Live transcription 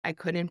I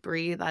couldn't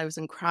breathe. I was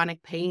in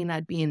chronic pain.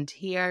 I'd be in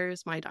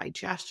tears. My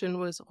digestion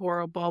was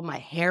horrible. My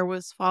hair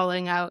was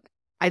falling out.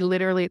 I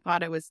literally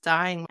thought I was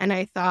dying. And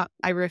I thought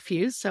I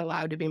refused to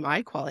allow it to be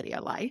my quality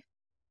of life.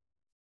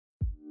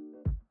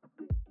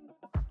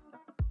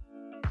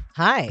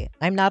 Hi,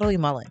 I'm Natalie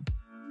Mullen,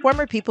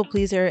 former people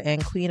pleaser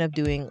and queen of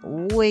doing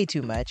way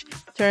too much,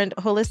 turned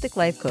holistic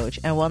life coach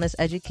and wellness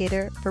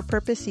educator for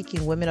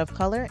purpose-seeking women of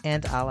color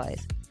and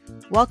allies.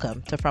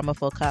 Welcome to From a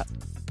Full Cup.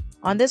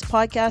 On this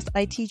podcast,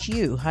 I teach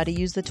you how to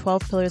use the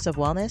 12 pillars of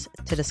wellness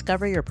to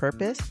discover your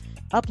purpose,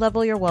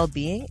 up-level your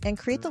well-being, and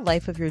create the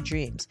life of your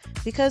dreams,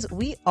 because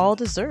we all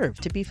deserve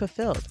to be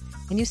fulfilled,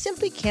 and you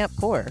simply can't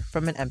pour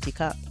from an empty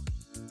cup.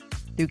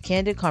 Through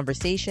candid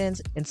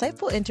conversations,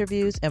 insightful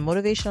interviews, and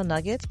motivational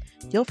nuggets,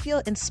 you'll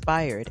feel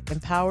inspired,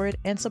 empowered,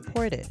 and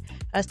supported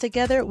as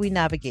together we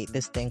navigate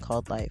this thing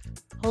called life,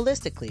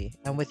 holistically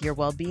and with your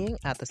well-being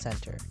at the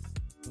center.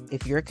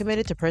 If you're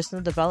committed to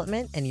personal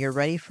development and you're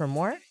ready for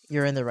more,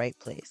 you're in the right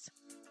place.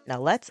 Now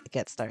let's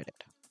get started.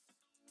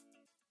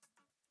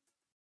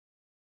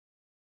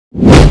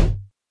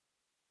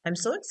 I'm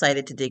so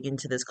excited to dig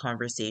into this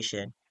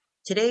conversation.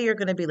 Today, you're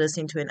going to be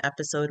listening to an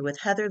episode with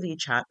Heather Lee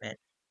Chapman.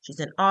 She's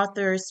an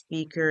author,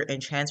 speaker,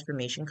 and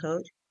transformation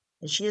coach,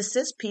 and she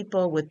assists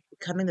people with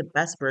becoming the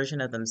best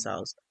version of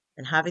themselves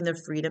and having the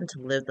freedom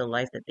to live the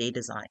life that they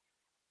design.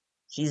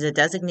 She's a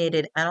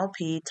designated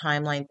NLP,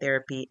 timeline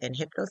therapy, and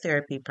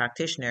hypnotherapy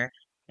practitioner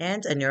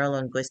and a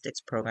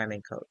neurolinguistics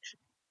programming coach.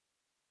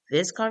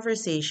 This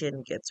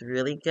conversation gets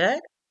really good,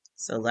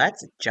 so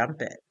let's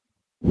jump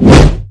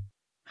in.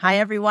 Hi,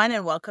 everyone,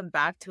 and welcome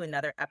back to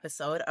another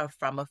episode of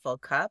From a Full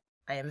Cup.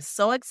 I am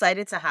so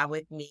excited to have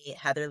with me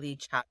Heather Lee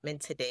Chapman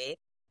today.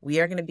 We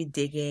are going to be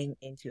digging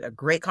into a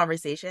great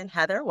conversation.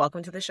 Heather,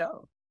 welcome to the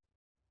show.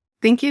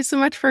 Thank you so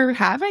much for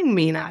having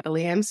me,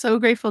 Natalie. I'm so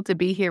grateful to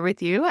be here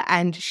with you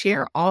and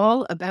share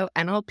all about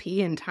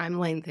NLP and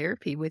timeline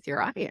therapy with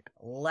your audience.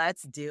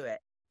 Let's do it.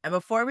 And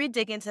before we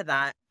dig into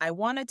that, I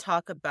want to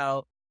talk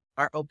about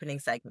our opening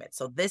segment.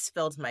 So this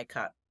filled my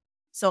cup.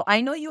 So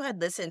I know you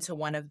had listened to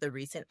one of the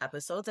recent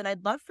episodes, and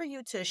I'd love for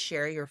you to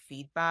share your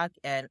feedback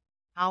and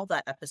how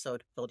that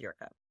episode filled your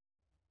cup.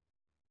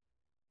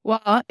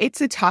 Well,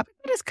 it's a topic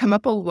that has come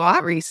up a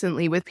lot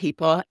recently with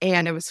people,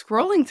 and I was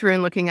scrolling through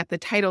and looking at the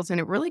titles, and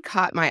it really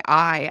caught my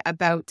eye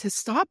about to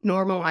stop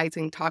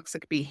normalizing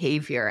toxic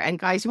behavior. And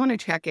guys, you want to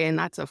check in.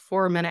 That's a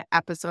 4-minute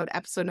episode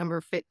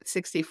number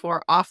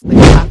 64, off the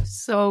cuff.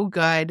 So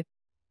good.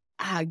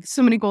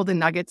 So many golden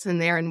nuggets in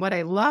there. And what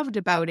I loved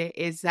about it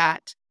is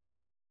that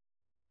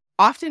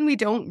often we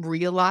don't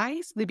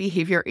realize the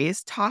behavior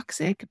is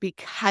toxic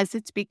because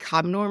it's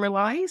become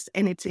normalized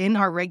and it's in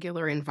our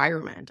regular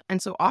environment.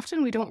 And so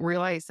often we don't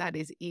realize that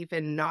is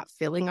even not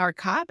filling our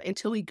cup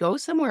until we go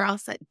somewhere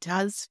else that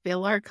does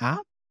fill our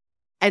cup.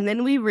 And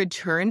then we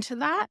return to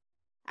that.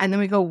 And then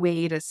we go,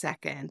 wait a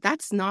second,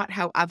 that's not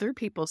how other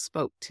people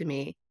spoke to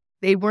me.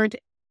 They weren't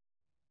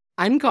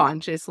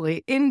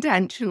unconsciously,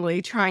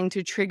 intentionally trying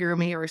to trigger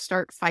me or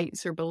start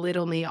fights or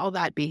belittle me, all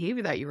that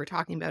behavior that you were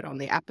talking about on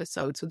the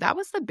episode. So that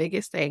was the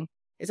biggest thing,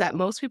 is that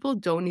most people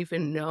don't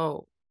even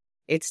know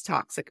it's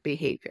toxic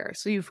behavior.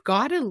 So you've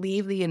got to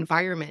leave the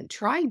environment,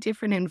 try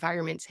different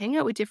environments, hang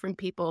out with different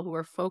people who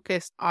are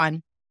focused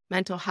on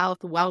mental health,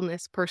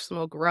 wellness,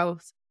 personal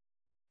growth.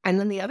 And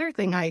then the other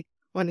thing I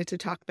wanted to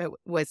talk about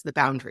was the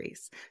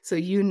boundaries. So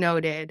you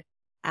noted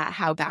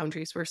how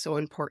boundaries were so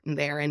important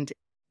there. And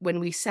when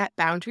we set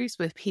boundaries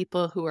with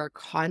people who are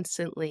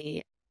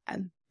constantly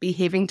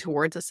behaving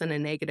towards us in a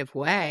negative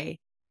way,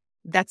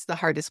 that's the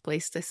hardest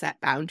place to set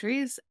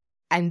boundaries.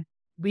 And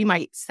we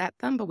might set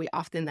them, but we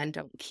often then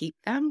don't keep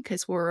them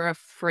because we're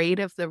afraid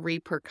of the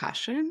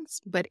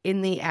repercussions. But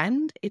in the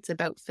end, it's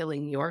about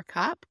filling your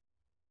cup,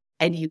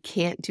 and you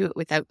can't do it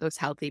without those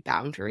healthy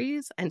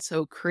boundaries. And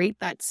so create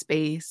that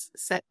space,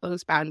 set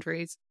those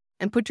boundaries,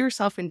 and put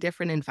yourself in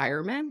different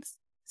environments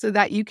so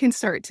that you can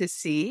start to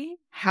see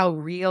how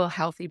real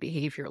healthy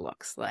behavior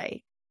looks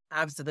like.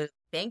 Absolutely.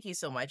 Thank you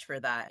so much for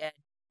that. And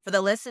for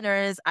the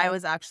listeners, I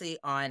was actually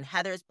on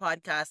Heather's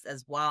podcast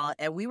as well,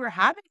 and we were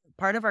having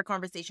part of our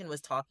conversation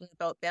was talking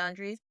about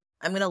boundaries.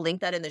 I'm going to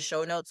link that in the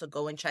show notes, so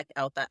go and check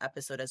out that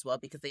episode as well,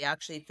 because they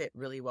actually fit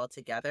really well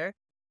together.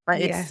 But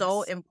it's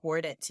so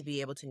important to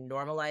be able to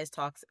normalize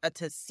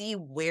to see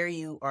where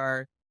you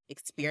are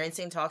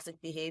experiencing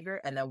toxic behavior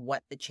and then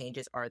what the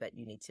changes are that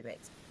you need to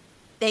make.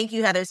 Thank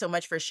you, Heather, so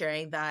much for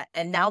sharing that.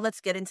 And now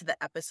let's get into the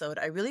episode.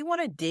 I really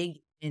want to dig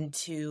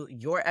into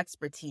your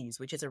expertise,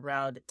 which is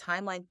around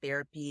timeline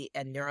therapy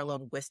and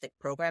neurolinguistic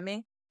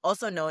programming,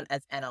 also known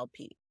as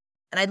NLP.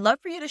 And I'd love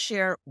for you to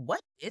share, what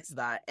is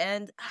that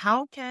and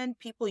how can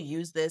people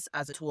use this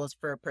as a tool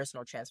for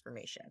personal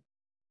transformation?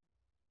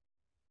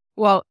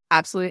 Well,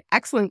 absolutely.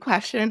 Excellent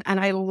question. And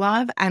I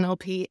love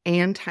NLP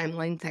and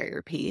timeline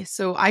therapy.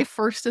 So I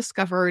first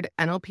discovered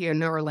NLP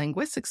and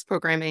neurolinguistics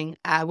programming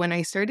when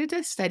I started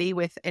to study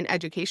with an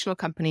educational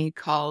company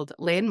called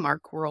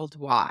Landmark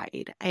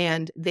Worldwide.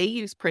 And they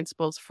use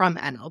principles from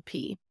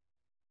NLP.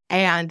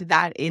 And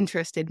that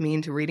interested me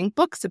into reading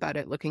books about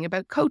it, looking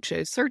about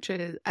coaches,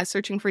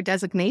 searching for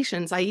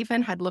designations. I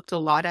even had looked a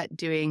lot at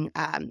doing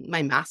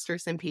my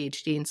master's and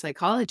PhD in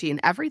psychology, and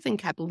everything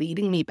kept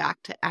leading me back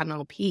to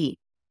NLP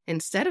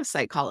instead of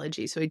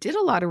psychology. So I did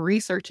a lot of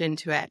research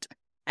into it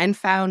and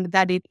found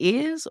that it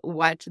is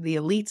what the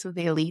elites of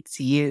the elites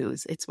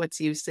use. It's what's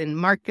used in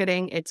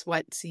marketing. It's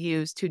what's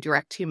used to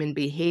direct human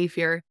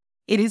behavior.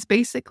 It is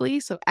basically,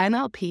 so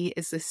NLP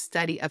is the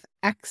study of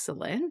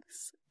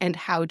excellence and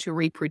how to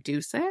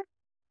reproduce it.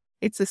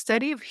 It's a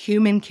study of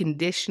human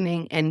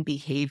conditioning and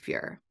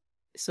behavior.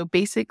 So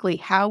basically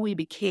how we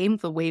became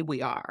the way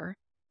we are,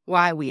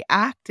 why we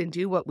act and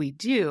do what we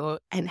do,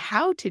 and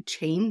how to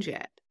change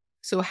it.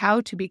 So how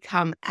to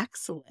become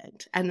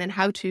excellent, and then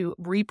how to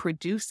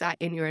reproduce that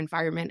in your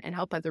environment and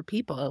help other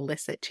people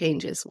elicit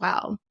change as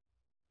well.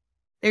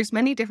 There's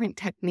many different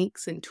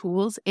techniques and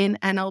tools in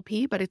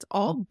NLP, but it's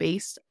all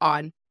based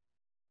on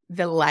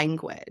the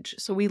language.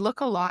 So we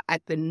look a lot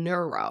at the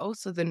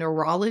so the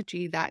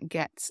neurology that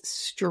gets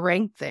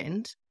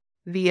strengthened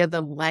via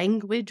the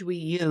language we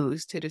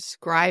use to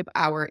describe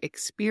our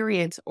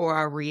experience or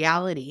our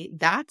reality.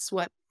 That's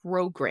what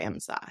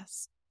programs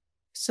us.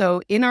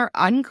 So in our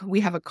we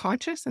have a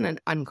conscious and an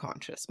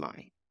unconscious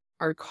mind.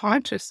 Our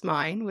conscious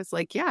mind was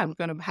like, yeah, I'm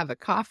going to have a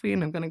coffee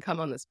and I'm going to come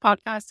on this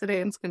podcast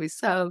today and it's going to be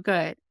so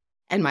good.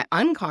 And my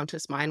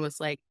unconscious mind was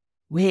like,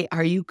 wait,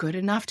 are you good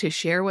enough to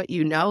share what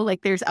you know?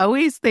 Like there's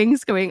always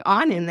things going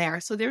on in there.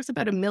 So there's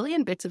about 1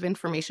 million bits of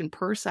information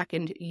per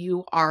second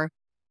you are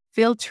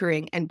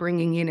filtering and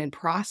bringing in and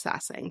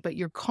processing. But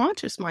your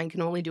conscious mind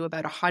can only do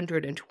about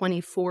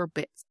 124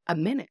 bits a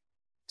minute.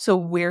 So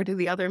where do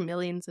the other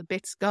millions of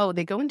bits go?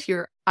 They go into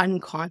your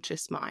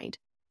unconscious mind.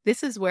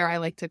 This is where I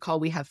like to call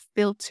we have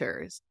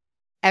filters.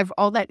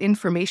 All that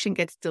information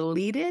gets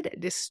deleted,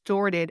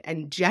 distorted,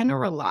 and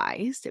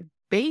generalized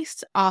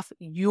based off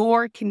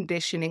your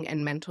conditioning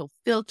and mental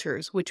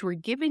filters, which were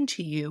given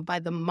to you by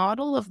the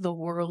model of the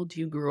world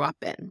you grew up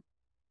in.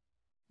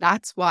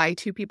 That's why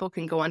two people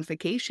can go on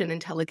vacation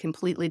and tell a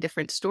completely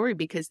different story,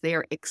 because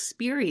their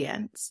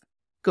experience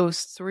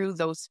goes through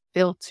those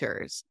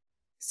filters.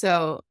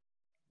 So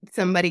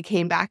somebody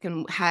came back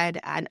and had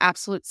an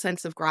absolute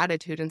sense of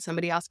gratitude, and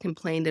somebody else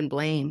complained and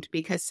blamed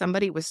because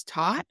somebody was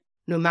taught,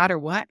 no matter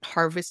what,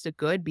 harvest the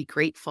good, be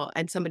grateful.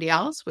 And somebody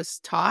else was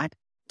taught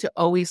to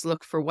always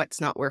look for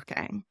what's not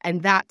working.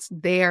 And that's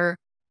their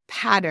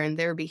pattern,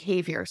 their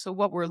behavior. So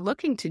what we're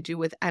looking to do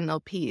with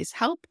NLP is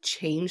help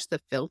change the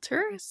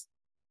filters,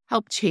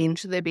 help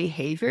change the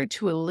behavior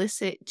to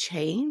elicit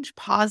change,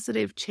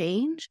 positive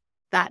change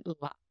that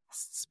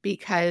lasts,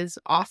 because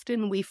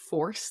often we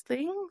force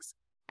things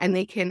and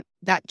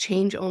that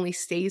change only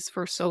stays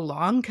for so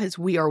long because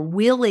we are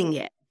willing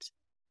it.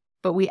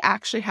 But we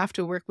actually have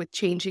to work with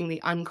changing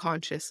the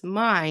unconscious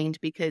mind,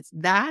 because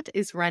that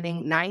is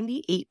running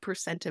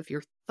 98% of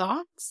your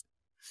thoughts,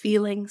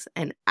 feelings,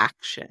 and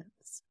actions.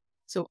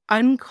 So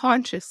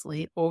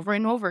unconsciously, over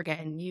and over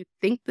again, you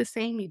think the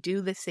same, you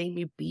do the same,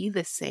 you be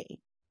the same.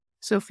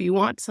 So if you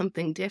want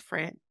something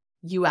different,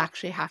 you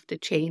actually have to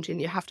change,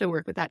 and you have to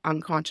work with that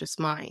unconscious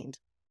mind.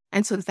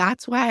 And so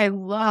that's why I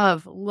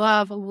love,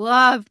 love,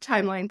 love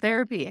timeline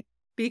therapy,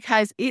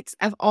 because it's,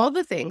 of all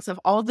the things, of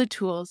all the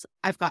tools,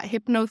 I've got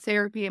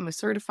hypnotherapy. I'm a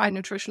certified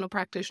nutritional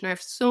practitioner. I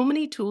have so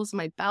many tools in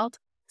my belt,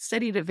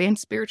 studied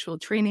advanced spiritual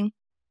training,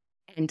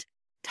 and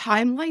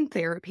timeline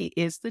therapy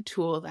is the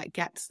tool that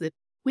gets the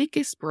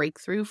quickest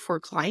breakthrough for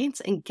clients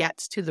and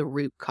gets to the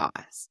root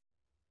cause.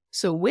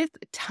 So with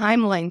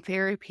timeline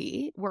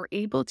therapy, we're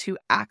able to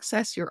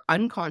access your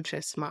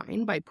unconscious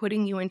mind by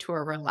putting you into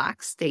a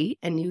relaxed state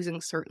and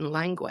using certain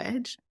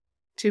language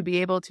to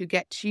be able to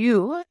get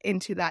you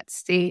into that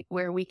state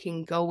where we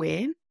can go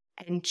in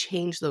and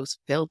change those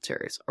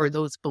filters or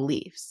those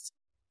beliefs.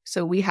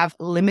 So we have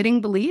limiting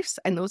beliefs,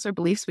 and those are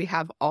beliefs we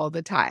have all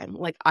the time,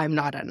 like I'm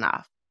not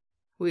enough.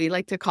 We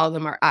like to call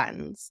them our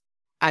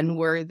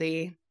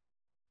unworthy.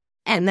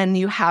 And then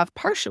you have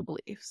partial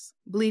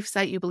beliefs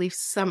that you believe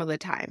some of the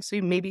time.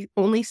 So maybe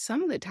only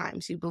some of the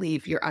times you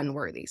believe you're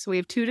unworthy. So we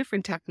have two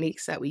different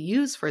techniques that we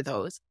use for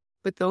those,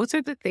 but those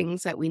are the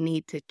things that we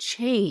need to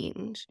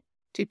change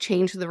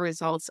the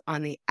results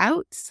on the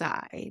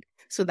outside,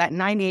 so that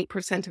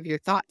 98% of your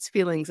thoughts,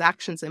 feelings,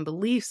 actions, and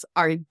beliefs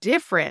are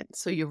different,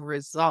 so your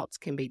results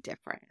can be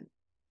different.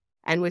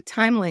 And with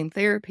timeline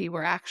therapy,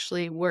 we're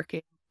actually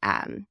working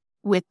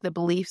with the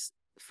beliefs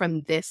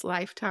from this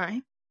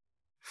lifetime,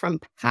 from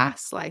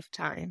past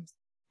lifetimes,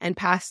 and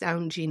passed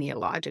down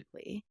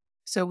genealogically.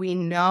 So we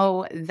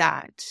know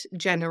that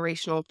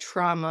generational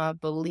trauma,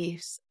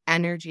 beliefs,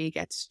 energy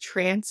gets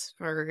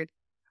transferred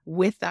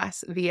with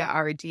us via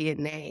our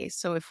DNA.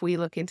 So if we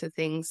look into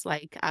things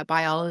like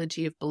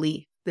biology of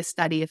belief, the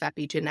study of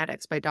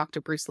epigenetics by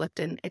Dr. Bruce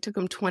Lipton, it took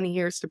him 20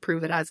 years to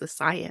prove it as a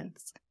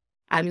science.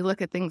 You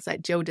look at things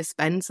that Joe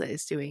Dispenza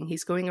is doing.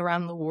 He's going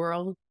around the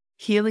world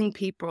healing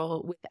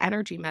people with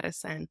energy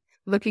medicine,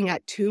 looking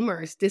at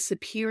tumors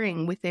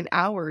disappearing within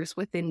hours,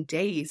 within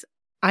days,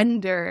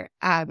 under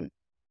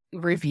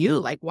review,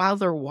 like while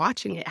they're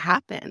watching it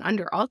happen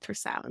under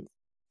ultrasound.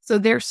 So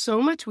there's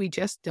so much we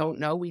just don't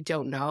know. We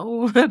don't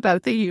know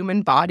about the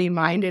human body,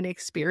 mind, and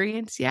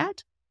experience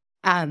yet.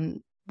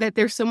 That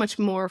there's so much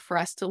more for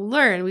us to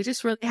learn. We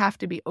just really have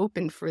to be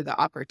open for the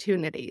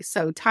opportunity.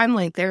 So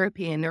timeline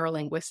therapy and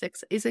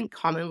neurolinguistics isn't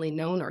commonly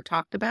known or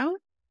talked about.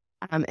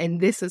 And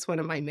this is one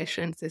of my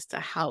missions, is to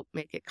help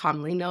make it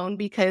commonly known,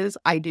 because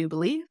I do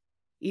believe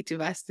each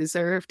of us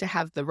deserve to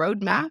have the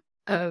roadmap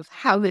of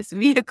how this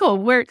vehicle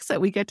works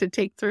that we get to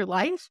take through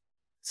life,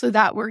 so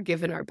that we're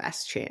given our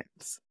best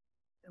chance.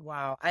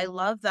 Wow, I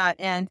love that.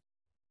 And,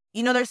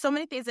 there's so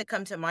many things that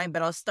come to mind,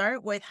 but I'll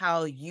start with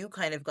how you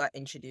kind of got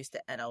introduced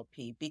to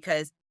NLP,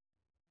 because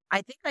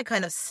I think I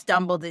kind of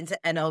stumbled into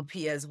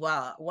NLP as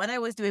well. When I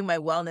was doing my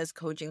wellness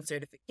coaching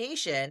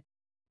certification,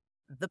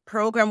 the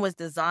program was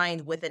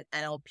designed with an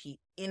NLP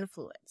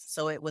influence.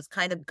 So it was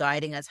kind of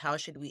guiding us, how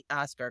should we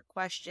ask our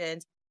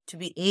questions to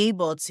be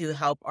able to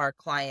help our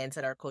clients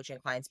and our coaching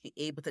clients be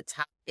able to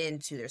tap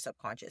into their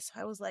subconscious.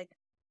 So I was like,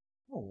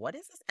 oh, what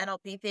is this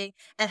NLP thing?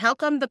 And how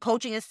come the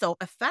coaching is so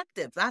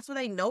effective? That's what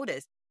I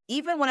noticed.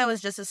 Even when I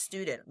was just a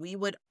student, we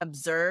would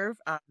observe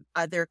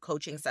other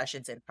coaching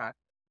sessions in practice.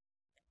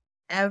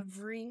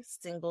 Every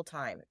single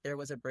time there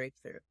was a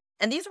breakthrough.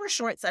 And these were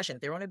short sessions.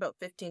 They were only about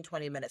 15,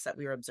 20 minutes that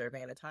we were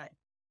observing at a time.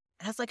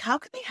 And I was like, how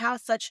can they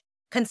have such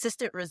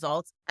consistent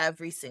results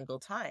every single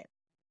time?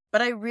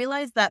 But I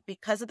realized that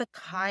because of the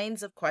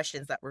kinds of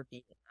questions that were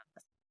being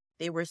asked,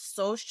 they were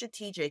so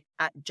strategic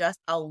at just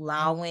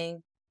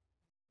allowing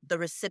the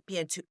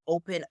recipient to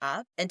open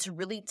up and to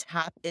really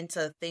tap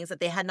into things that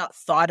they had not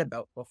thought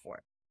about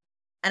before.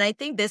 And I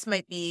think this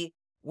might be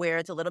where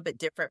it's a little bit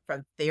different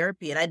from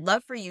therapy. And I'd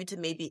love for you to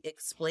maybe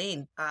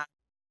explain,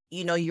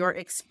 your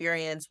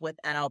experience with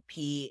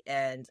NLP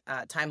and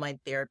timeline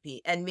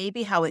therapy, and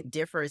maybe how it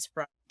differs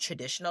from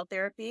traditional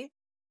therapy,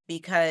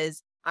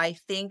 because I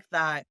think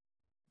that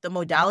the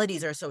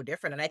modalities are so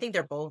different, and I think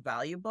they're both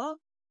valuable.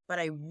 But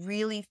I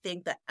really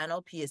think that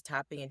NLP is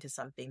tapping into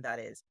something that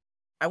is,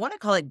 I want to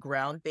call it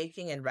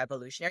groundbreaking and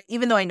revolutionary,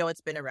 even though I know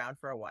it's been around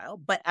for a while.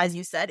 But as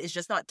you said, it's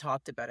just not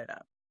talked about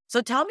enough.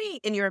 So tell me,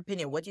 in your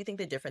opinion, what do you think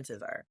the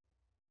differences are?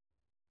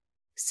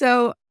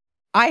 So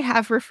I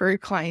have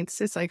referred clients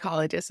to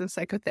psychologists and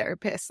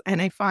psychotherapists,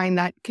 and I find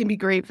that can be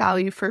great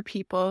value for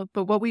people.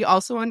 But what we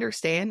also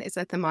understand is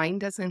that the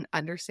mind doesn't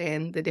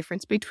understand the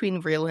difference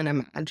between real and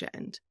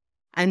imagined.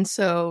 And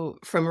so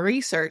from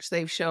research,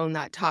 they've shown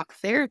that talk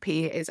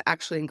therapy is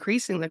actually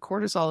increasing the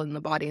cortisol in the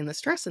body and the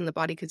stress in the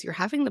body, because you're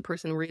having the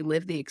person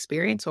relive the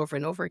experience over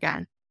and over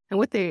again. And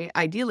what they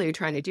ideally are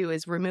trying to do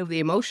is remove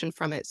the emotion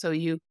from it. So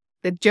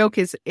the joke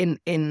is in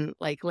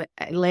like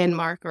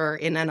Landmark or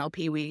in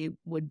NLP, we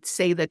would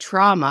say the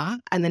trauma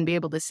and then be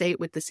able to say it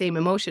with the same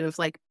emotion of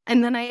like,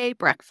 and then I ate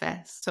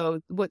breakfast. So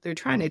what they're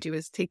trying to do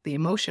is take the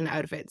emotion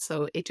out of it.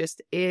 So it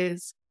just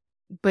is,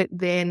 but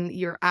then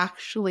you're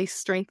actually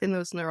strengthening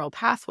those neural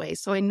pathways.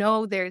 So I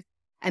know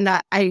and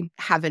that I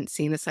haven't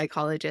seen a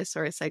psychologist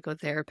or a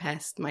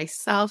psychotherapist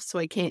myself, so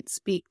I can't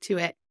speak to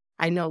it.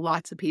 I know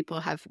lots of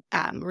people have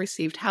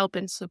received help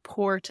and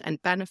support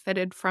and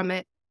benefited from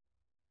it.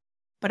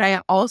 But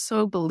I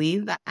also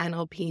believe that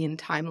NLP and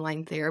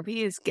timeline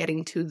therapy is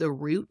getting to the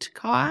root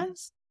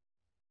cause,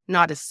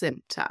 not a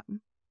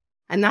symptom.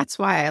 And that's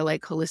why I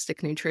like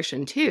holistic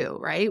nutrition too,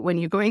 right? When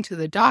you're going to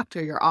the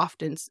doctor, you're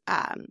often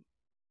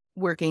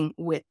working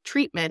with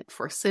treatment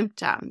for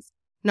symptoms,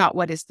 not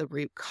what is the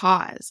root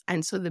cause.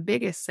 And so the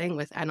biggest thing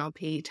with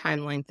NLP,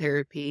 timeline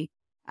therapy,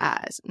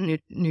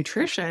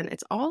 nutrition,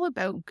 it's all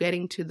about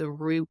getting to the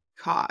root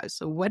cause.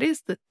 So what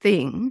is the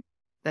thing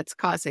that's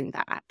causing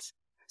that?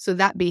 So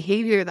that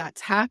behavior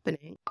that's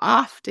happening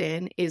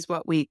often is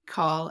what we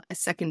call a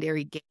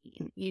secondary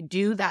gain. You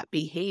do that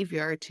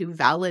behavior to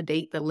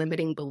validate the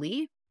limiting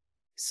belief.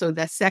 So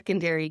the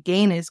secondary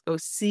gain is, go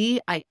see,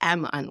 I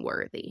am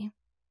unworthy.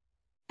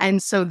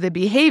 And so the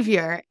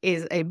behavior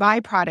is a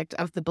byproduct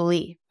of the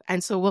belief.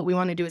 And so what we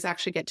want to do is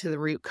actually get to the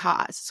root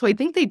cause. So I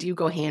think they do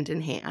go hand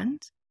in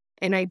hand.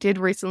 And I did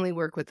recently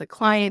work with a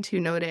client who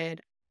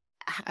noted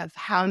of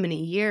how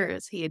many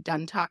years he had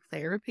done talk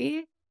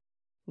therapy.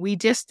 We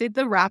just did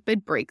the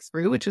rapid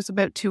breakthrough, which was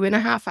about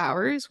 2.5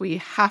 hours. We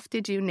have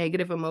to do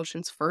negative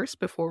emotions first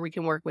before we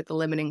can work with the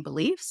limiting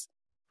beliefs.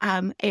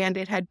 And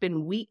it had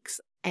been weeks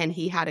and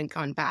he hadn't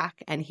gone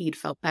back, and he'd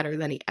felt better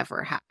than he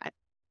ever had.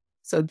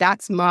 So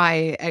that's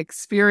my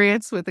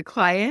experience with the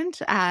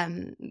client.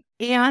 And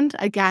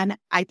again,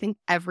 I think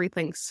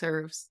everything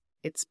serves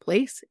its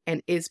place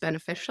and is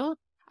beneficial.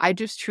 I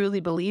just truly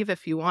believe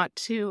if you want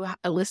to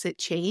elicit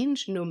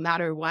change, no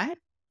matter what,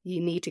 you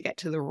need to get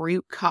to the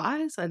root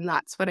cause. And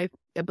that's what I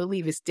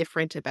believe is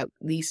different about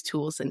these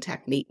tools and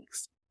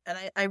techniques. And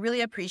I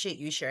really appreciate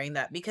you sharing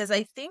that, because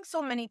I think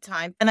so many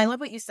times, and I love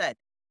what you said,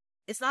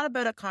 it's not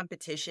about a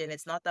competition.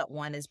 It's not that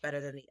one is better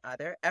than the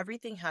other.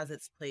 Everything has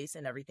its place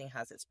and everything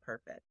has its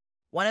purpose.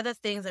 One of the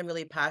things I'm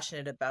really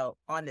passionate about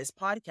on this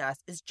podcast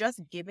is just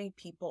giving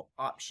people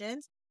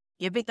options,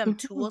 giving them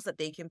tools that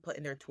they can put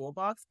in their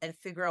toolbox and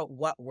figure out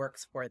what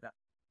works for them,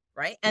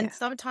 right? And Yeah.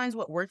 sometimes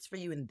what works for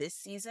you in this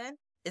season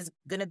is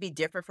going to be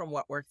different from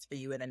what works for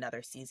you in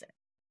another season.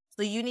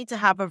 So you need to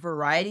have a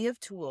variety of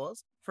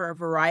tools for a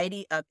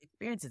variety of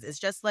experiences. It's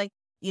just like,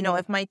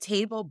 if my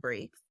table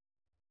breaks,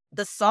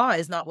 the saw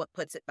is not what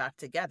puts it back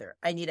together.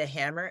 I need a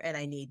hammer and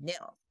I need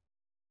nails.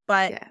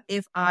 But Yeah.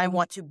 if I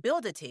want to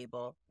build a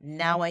table,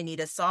 now I need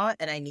a saw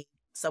and I need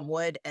some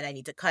wood and I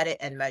need to cut it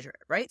and measure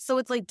it, right? So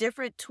it's like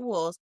different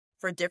tools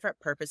for different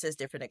purposes,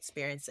 different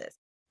experiences.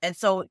 And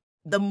so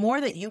the more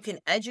that you can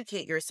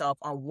educate yourself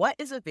on what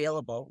is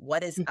available,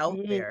 what is out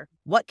Mhm. there,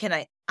 what can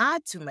I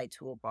add to my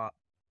toolbox,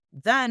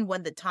 then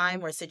when the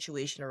time or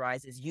situation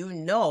arises, you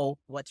know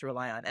what to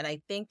rely on. And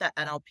I think that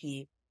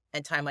NLP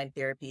and timeline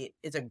therapy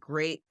is a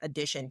great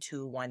addition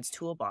to one's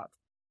toolbox.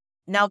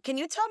 Now, can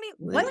you tell me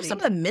what are some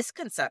of Absolutely. the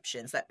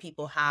misconceptions that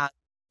people have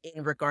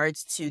in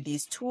regards to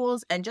these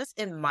tools and just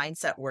in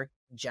mindset work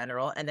in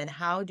general? And then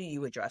how do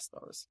you address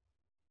those?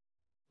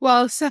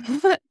 Well, so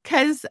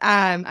because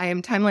I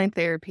am timeline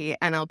therapy,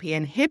 NLP,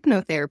 and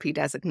hypnotherapy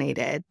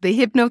designated, the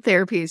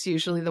hypnotherapy is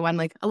usually the one,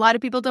 like a lot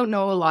of people don't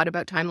know a lot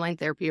about timeline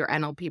therapy or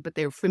NLP, but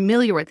they're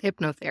familiar with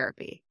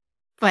hypnotherapy.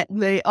 But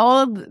the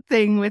old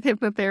thing with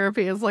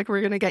hypnotherapy is like,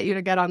 we're going to get you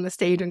to get on the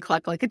stage and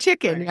cluck like a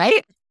chicken, Right.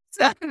 right?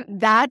 So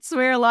that's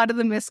where a lot of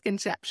the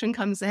misconception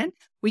comes in.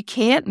 We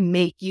can't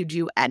make you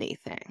do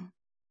anything.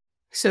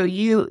 So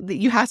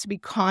you have to be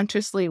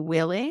consciously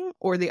willing,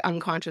 or the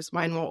unconscious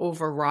mind will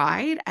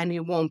override and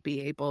you won't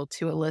be able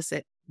to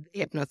elicit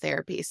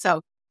hypnotherapy.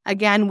 So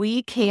again,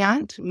 we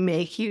can't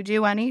make you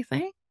do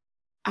anything.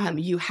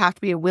 You have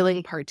to be a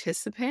willing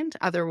participant.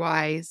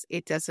 Otherwise,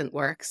 it doesn't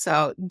work.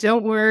 So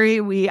don't worry.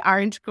 We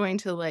aren't going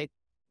to like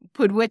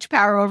put witch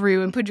power over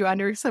you and put you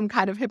under some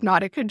kind of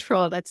hypnotic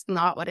control. That's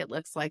not what it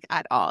looks like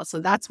at all. So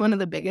that's one of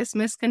the biggest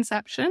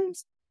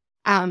misconceptions.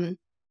 Um,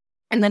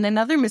 and then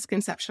another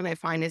misconception I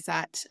find is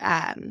that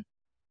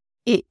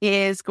it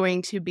is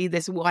going to be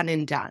this one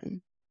and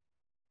done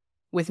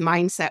with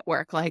mindset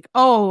work. Like,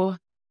 oh,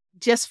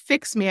 just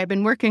fix me. I've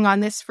been working on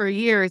this for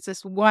years.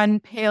 This one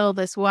pill,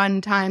 this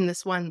one time,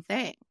 this one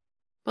thing.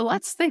 But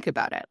let's think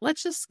about it.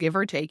 Let's just give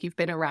or take, you've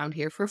been around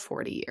here for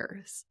 40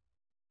 years.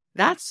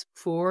 That's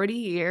 40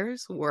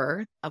 years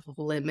worth of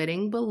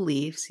limiting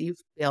beliefs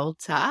you've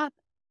built up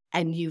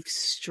and you've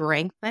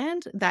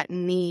strengthened that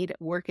need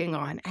working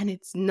on. And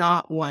it's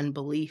not one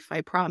belief.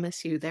 I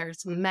promise you,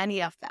 there's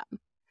many of them.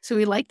 So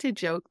we like to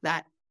joke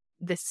that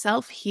the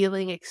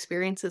self-healing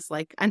experience is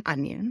like an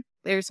onion.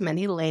 There's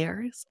many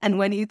layers. And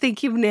when you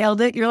think you've nailed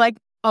it, you're like,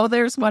 oh,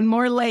 there's one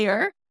more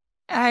layer.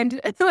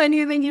 And when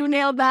you think you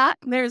nailed that,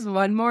 there's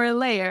one more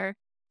layer.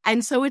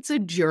 And so it's a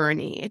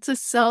journey. It's a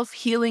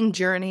self-healing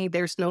journey.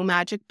 There's no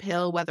magic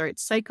pill, whether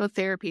it's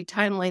psychotherapy,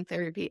 timeline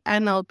therapy,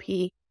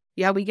 NLP.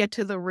 Yeah, we get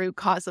to the root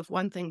cause of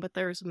one thing, but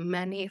there's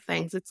many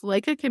things. It's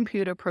like a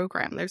computer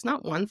program. There's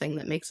not one thing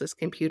that makes this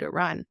computer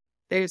run.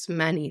 There's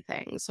many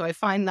things. So I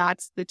find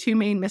that's the two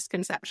main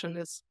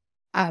misconceptions.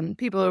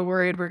 People are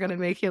worried we're going to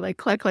make you like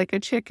click like a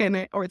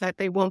chicken, or that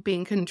they won't be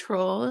in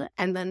control.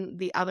 And then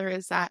the other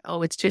is that,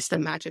 oh, it's just a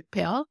magic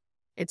pill.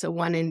 It's a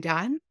one and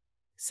done.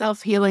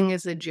 Self-healing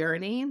is a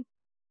journey.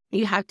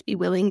 You have to be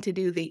willing to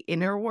do the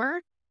inner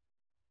work.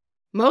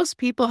 Most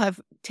people have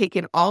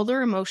taken all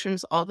their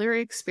emotions, all their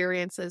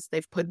experiences,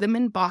 they've put them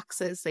in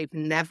boxes, they've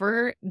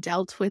never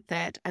dealt with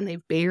it, and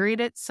they've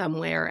buried it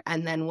somewhere.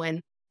 And then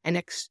when an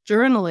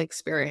external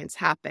experience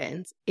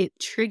happens, it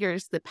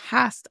triggers the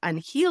past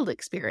unhealed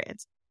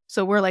experience.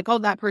 So we're like, oh,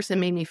 that person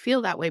made me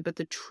feel that way. But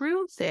the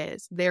truth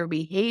is their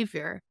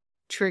behavior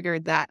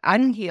triggered that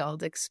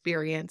unhealed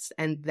experience.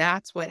 And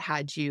that's what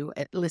had you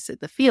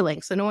elicit the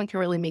feeling. So no one can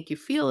really make you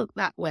feel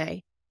that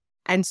way.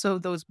 And so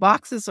those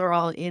boxes are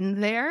all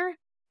in there.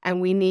 And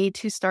we need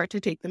to start to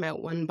take them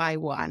out one by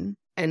one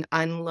and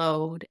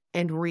unload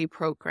and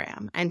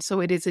reprogram. And so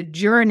it is a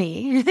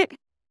journey,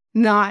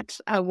 not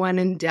a one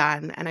and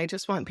done. And I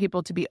just want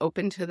people to be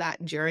open to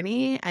that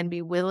journey and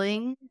be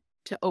willing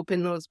to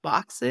open those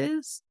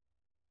boxes,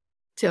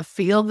 to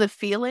feel the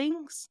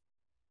feelings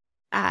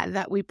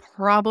that we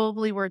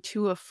probably were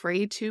too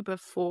afraid to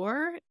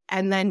before,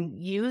 and then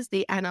use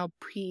the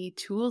NLP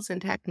tools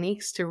and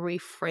techniques to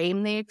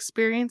reframe the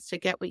experience to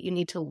get what you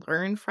need to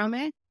learn from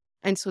it.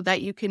 And so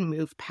that you can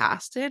move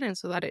past it, and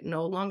so that it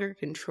no longer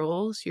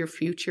controls your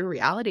future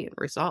reality and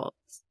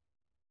results.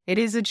 It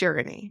is a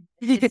journey.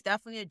 It's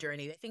definitely a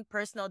journey. I think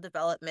personal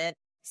development,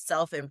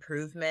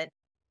 self-improvement,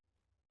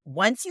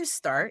 once you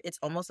start, it's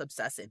almost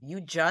obsessive. You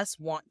just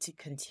want to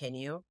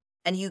continue,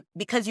 and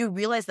because you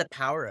realize the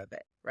power of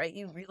it, right?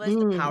 You realize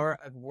the Mm. power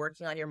of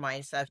working on your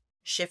mindset,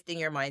 shifting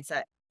your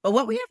mindset. But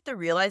what we have to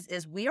realize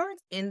is we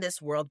aren't in this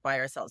world by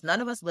ourselves.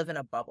 None of us live in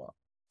a bubble.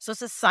 So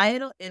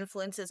societal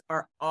influences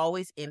are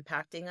always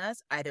impacting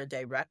us, either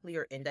directly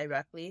or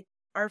indirectly.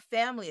 Our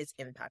family is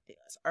impacting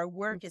us. Our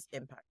work is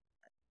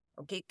impacting us.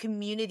 Okay,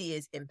 community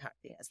is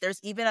impacting us.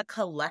 There's even a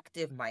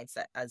collective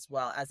mindset as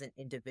well as an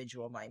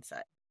individual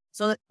mindset.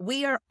 So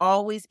we are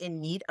always in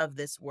need of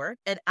this work.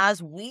 And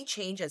as we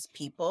change as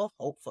people,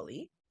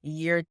 hopefully,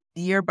 year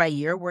by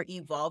year, we're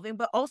evolving,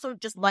 but also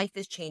just life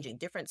is changing,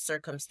 different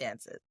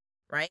circumstances,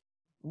 right?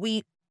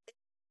 We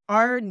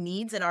our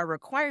needs and our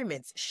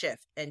requirements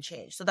shift and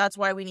change. So that's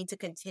why we need to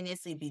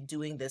continuously be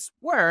doing this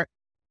work.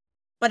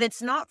 But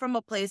it's not from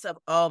a place of,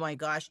 oh my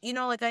gosh,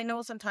 like I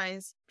know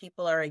sometimes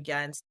people are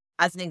against,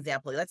 as an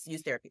example, let's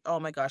use therapy. Oh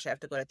my gosh, I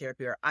have to go to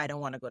therapy, or I don't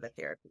want to go to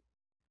therapy.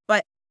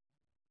 But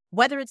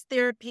whether it's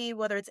therapy,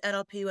 whether it's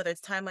NLP, whether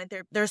it's timeline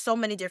therapy, there's so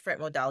many different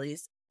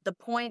modalities. The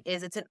point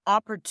is it's an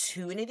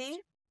opportunity.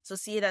 So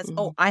see it as,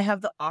 oh, I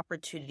have the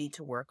opportunity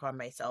to work on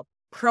myself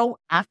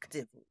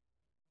proactively.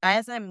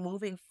 As I'm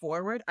moving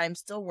forward, I'm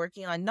still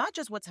working on not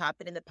just what's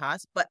happened in the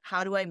past, but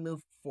how do I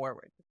move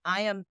forward?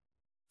 I am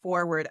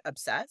forward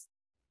obsessed.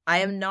 I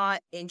am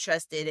not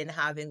interested in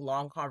having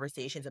long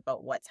conversations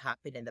about what's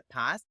happened in the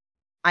past.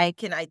 I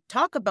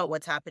talk about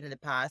what's happened in the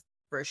past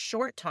for a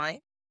short time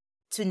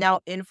to now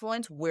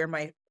influence where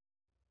my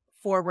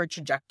forward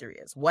trajectory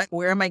is.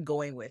 Where am I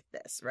going with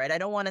this, right? I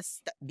don't want to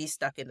be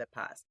stuck in the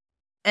past.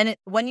 And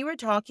when you were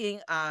talking,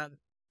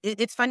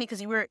 it's funny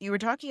because you were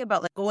talking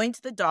about like going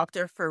to the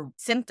doctor for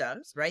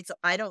symptoms, right? So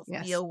I don't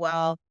feel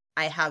well.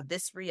 I have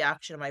this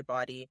reaction in my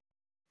body.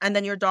 And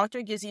then your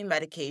doctor gives you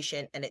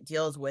medication and it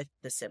deals with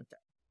the symptom.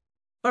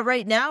 But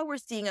right now we're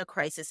seeing a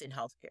crisis in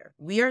healthcare.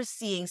 We are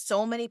seeing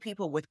so many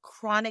people with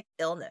chronic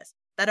illness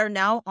that are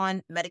now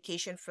on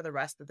medication for the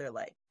rest of their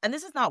life. And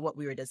this is not what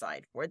we were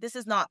designed for. This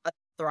is not a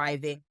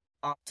thriving,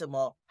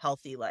 optimal,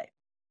 healthy life.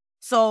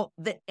 So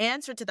the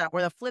answer to that,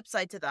 or the flip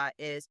side to that,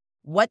 is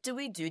what do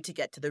we do to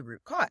get to the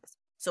root cause?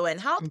 So in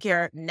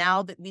healthcare,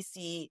 now that we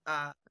see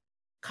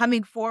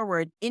coming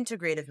forward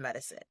integrative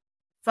medicine,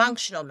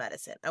 functional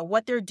medicine, and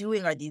what they're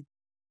doing are these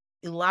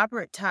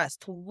elaborate tests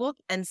to look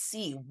and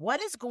see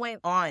what is going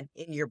on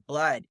in your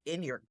blood,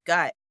 in your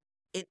gut,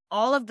 in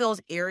all of those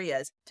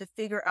areas to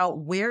figure out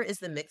where is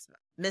the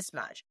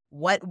mismatch,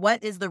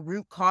 what is the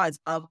root cause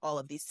of all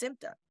of these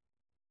symptoms.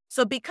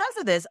 So because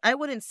of this, I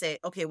wouldn't say,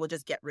 okay, we'll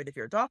just get rid of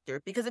your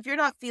doctor, because if you're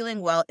not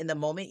feeling well in the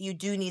moment, you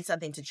do need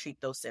something to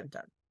treat those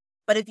symptoms.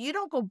 But if you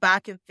don't go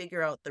back and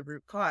figure out the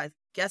root cause,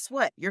 guess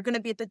what? You're going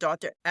to be at the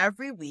doctor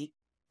every week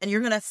and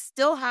you're going to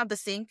still have the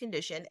same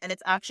condition, and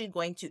it's actually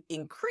going to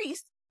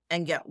increase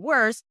and get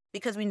worse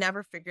because we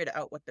never figured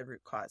out what the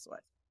root cause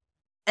was.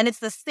 And it's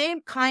the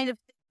same kind of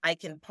thing. I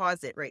can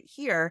pause it right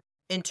here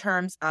in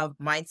terms of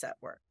mindset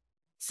work.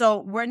 So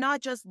we're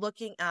not just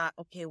looking at,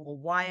 okay, well,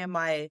 why am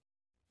I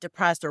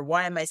depressed, or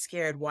why am I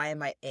scared? Why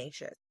am I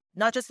anxious?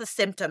 Not just the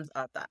symptoms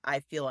of that. I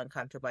feel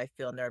uncomfortable. I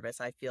feel nervous.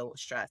 I feel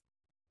stressed.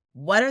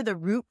 What are the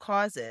root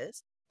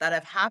causes that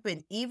have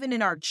happened even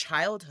in our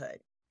childhood?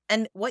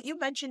 And what you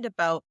mentioned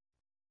about,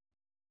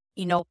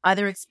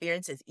 other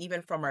experiences,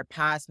 even from our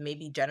past,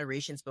 maybe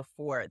generations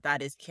before,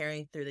 that is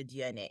carrying through the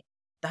DNA.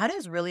 That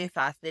is really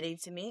fascinating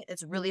to me.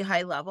 It's really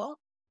high level.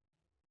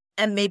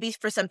 And maybe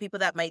for some people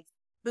that might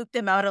spook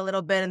them out a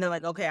little bit and they're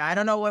like, okay, I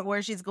don't know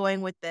where she's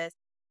going with this.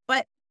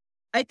 But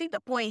I think the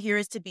point here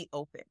is to be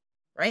open,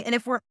 right? And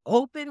if we're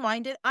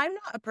open-minded, I'm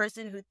not a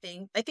person who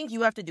I think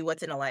you have to do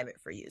what's in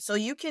alignment for you. So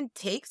you can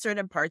take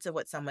certain parts of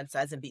what someone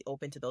says and be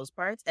open to those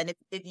parts. And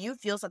if you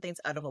feel something's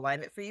out of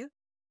alignment for you,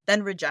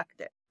 then reject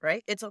it,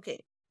 right? It's okay.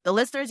 The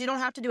listeners, you don't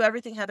have to do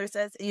everything Heather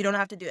says, and you don't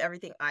have to do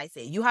everything I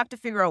say. You have to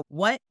figure out,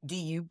 what do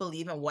you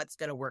believe and what's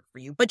going to work for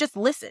you? But just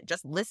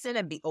listen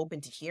and be open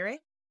to hearing.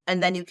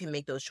 And then you can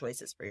make those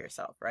choices for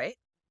yourself, right?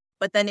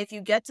 But then if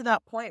you get to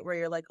that point where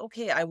you're like,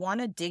 okay, I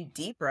want to dig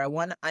deeper, I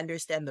want to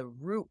understand the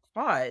root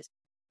cause,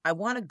 I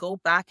want to go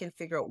back and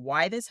figure out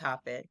why this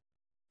happened.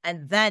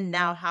 And then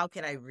now how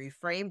can I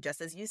reframe,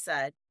 just as you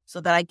said, so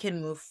that I can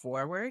move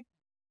forward?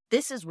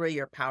 This is where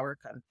your power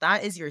comes.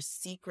 That is your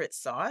secret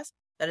sauce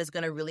that is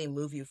going to really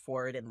move you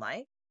forward in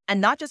life.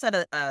 And not just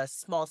at a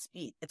small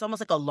speed. It's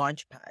almost like a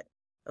launch pad,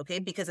 okay?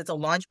 Because it's a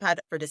launch pad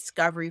for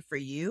discovery for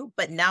you.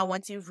 But now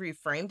once you've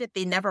reframed it,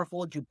 they never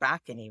hold you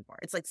back anymore.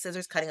 It's like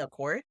scissors cutting a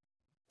cord.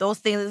 Those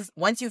things,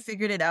 once you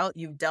figured it out,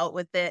 you've dealt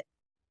with it,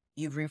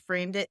 you've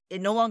reframed it, it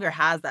no longer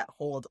has that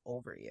hold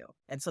over you.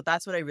 And so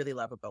that's what I really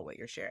love about what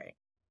you're sharing.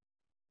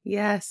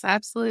 Yes,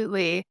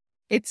 absolutely.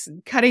 It's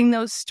cutting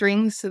those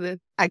strings so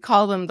I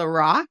call them the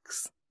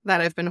rocks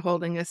that have been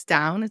holding us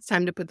down. It's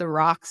time to put the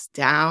rocks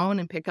down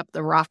and pick up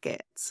the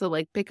rockets. So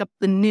like pick up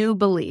the new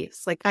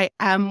beliefs, like I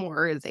am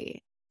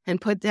worthy,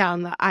 and put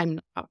down the I'm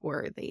not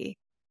worthy.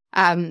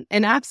 And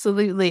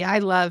absolutely, I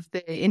love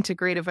the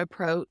integrative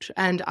approach.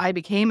 And I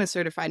became a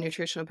certified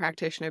nutritional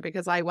practitioner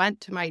because I went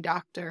to my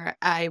doctor.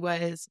 I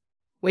was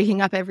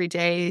waking up every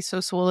day so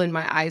swollen.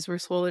 My eyes were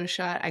swollen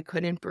shut. I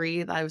couldn't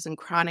breathe. I was in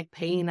chronic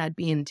pain. I'd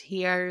be in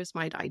tears.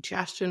 My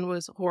digestion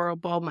was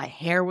horrible. My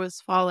hair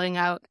was falling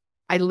out.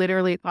 I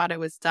literally thought I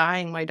was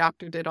dying. My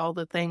doctor did all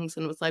the things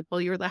and was like, well,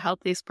 you're the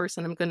healthiest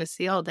person I'm going to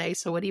see all day.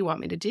 So what do you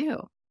want me to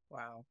do?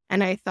 Wow.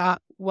 And I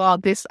thought, well,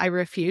 I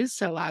refuse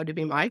to allow to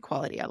be my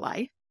quality of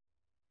life.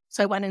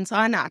 So I went and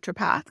saw a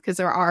naturopath because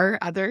there are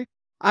other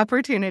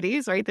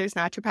opportunities, right? There's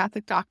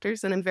naturopathic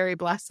doctors. And I'm very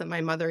blessed that my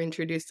mother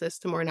introduced this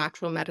to more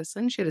natural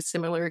medicine. She had a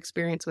similar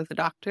experience with a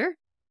doctor.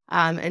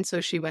 And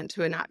so she went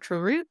to a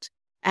natural route.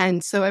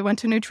 And so I went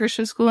to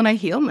nutrition school and I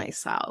healed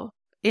myself.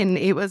 And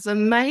it was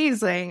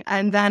amazing.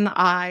 And then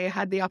I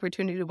had the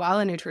opportunity while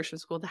in nutrition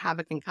school to have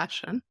a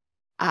concussion.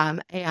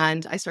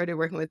 And I started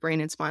working with brain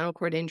and spinal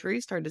cord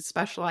injuries, started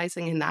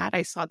specializing in that.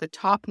 I saw the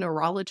top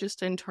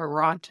neurologist in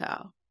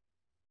Toronto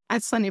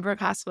at Sunnybrook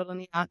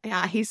Hospital.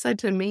 And he said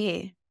to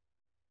me,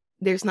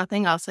 there's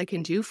nothing else I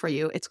can do for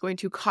you. It's going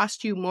to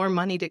cost you more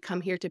money to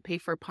come here to pay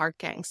for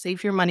parking.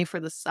 Save your money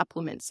for the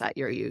supplements that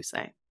you're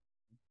using.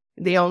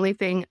 The only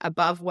thing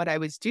above what I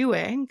was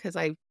doing, because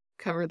I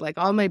covered like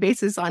all my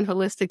bases on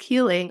holistic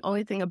healing,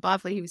 only thing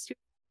above what he was doing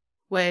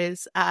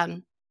was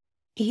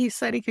he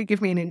said he could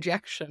give me an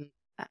injection.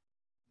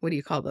 What do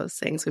you call those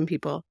things when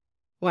people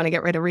want to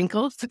get rid of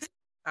wrinkles?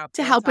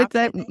 To help with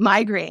the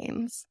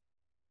migraines.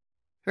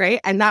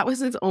 Right. And that was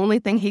his only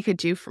thing he could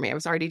do for me. I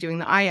was already doing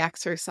the eye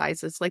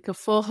exercises, like a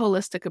full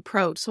holistic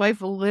approach. So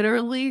I've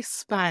literally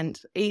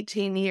spent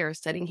 18 years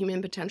studying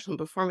human potential and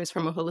performance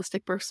from a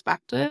holistic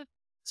perspective.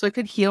 So I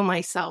could heal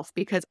myself,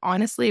 because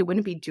honestly, I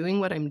wouldn't be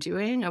doing what I'm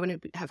doing. I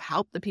wouldn't have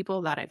helped the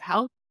people that I've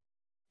helped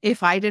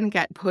if I didn't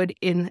get put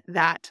in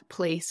that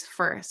place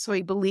first. So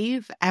I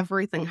believe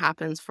everything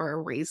happens for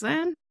a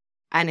reason.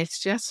 And it's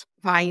just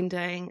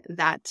finding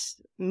that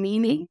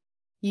meaning.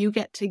 You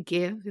get to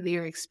give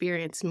your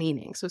experience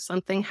meaning. So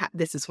something,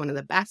 this is one of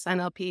the best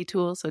NLP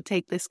tools. So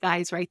take this,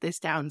 guys, write this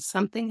down.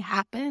 Something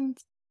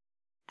happens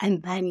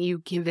and then you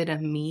give it a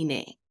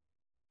meaning.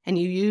 And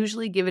you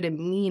usually give it a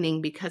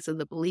meaning because of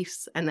the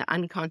beliefs and the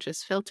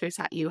unconscious filters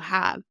that you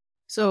have.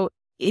 So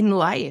in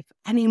life,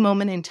 any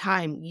moment in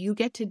time, you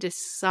get to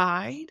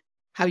decide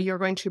how you're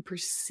going to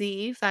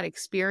perceive that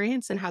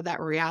experience and how that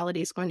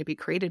reality is going to be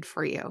created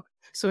for you.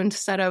 So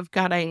instead of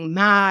getting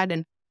mad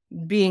and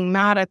being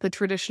mad at the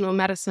traditional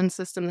medicine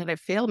system that had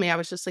failed me, I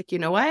was just like, you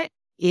know what?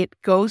 It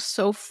goes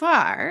so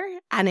far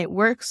and it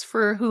works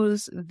for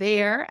who's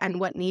there and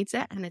what needs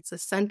it. And it's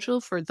essential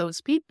for those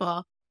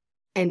people.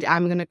 And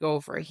I'm going to go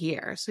over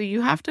here. So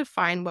you have to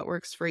find what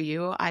works for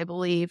you. I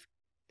believe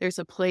there's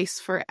a place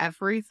for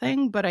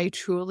everything, but I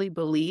truly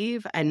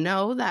believe and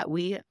know that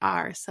we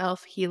are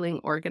self-healing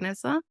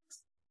organisms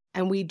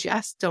and we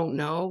just don't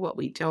know what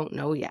we don't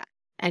know yet.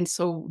 And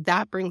so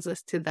that brings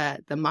us to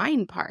the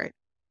mind part.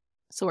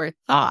 So our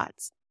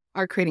thoughts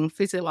are creating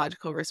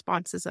physiological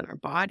responses in our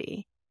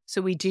body.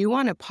 So we do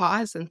want to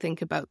pause and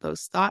think about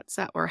those thoughts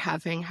that we're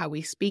having, how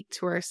we speak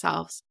to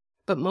ourselves.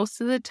 But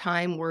most of the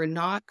time, we're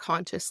not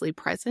consciously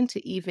present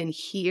to even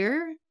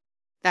hear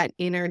that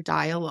inner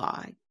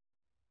dialogue.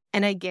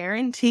 And I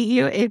guarantee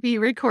you, if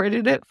you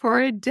recorded it for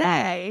a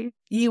day,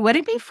 you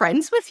wouldn't be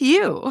friends with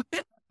you.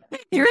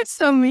 You're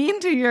so mean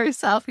to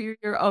yourself. You're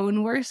your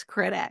own worst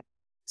critic.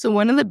 So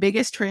one of the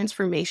biggest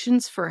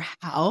transformations for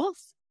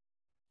health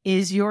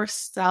is your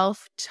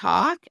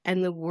self-talk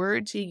and the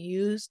words you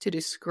use to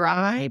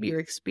describe your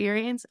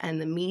experience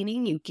and the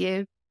meaning you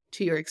give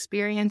to your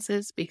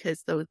experiences,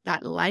 because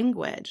that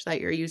language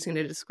that you're using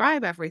to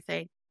describe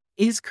everything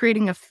is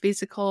creating a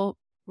physical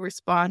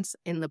response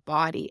in the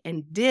body.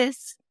 And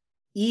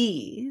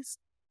dis-ease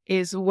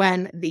is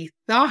when the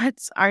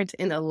thoughts aren't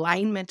in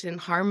alignment and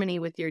harmony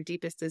with your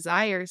deepest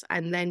desires,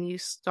 and then you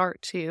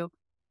start to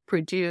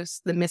produce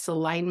the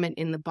misalignment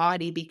in the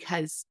body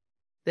because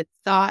the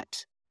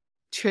thought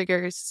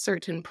triggers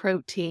certain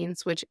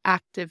proteins which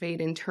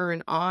activate and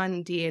turn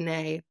on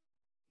DNA,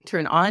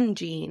 turn on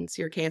genes,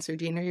 your cancer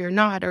gene or you're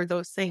not, or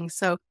those things.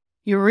 So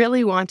you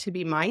really want to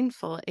be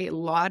mindful. A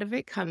lot of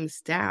it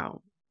comes down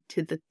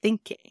to the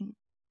thinking.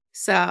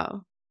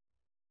 So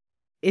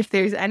if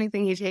there's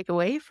anything you take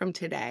away from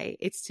today,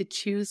 it's to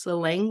choose the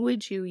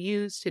language you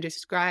use to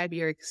describe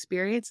your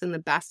experience in the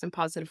best and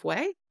positive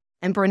way.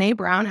 And Brene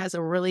Brown has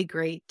a really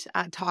great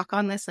talk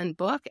on this and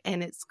book,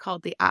 and it's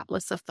called The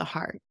Atlas of the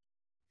Heart.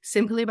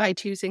 Simply by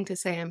choosing to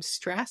say I'm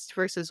stressed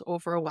versus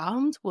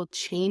overwhelmed will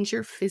change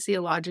your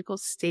physiological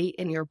state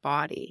in your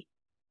body.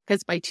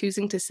 Because by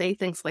choosing to say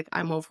things like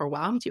I'm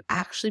overwhelmed, you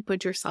actually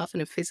put yourself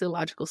in a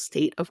physiological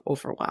state of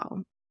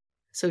overwhelm.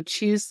 So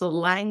choose the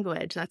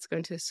language that's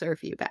going to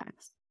serve you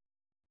best.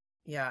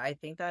 Yeah, I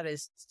think that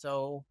is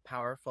so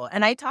powerful.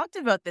 And I talked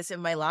about this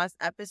in my last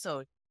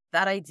episode,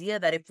 that idea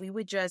that if we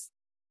would just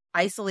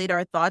isolate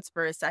our thoughts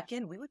for a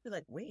second, we would be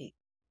like, wait,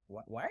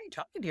 why are you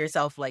talking to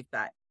yourself like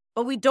that?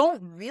 But we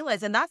don't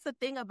realize, and that's the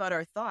thing about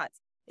our thoughts.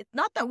 It's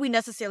not that we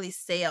necessarily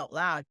say out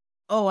loud,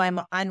 oh,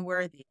 I'm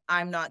unworthy,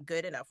 I'm not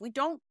good enough. We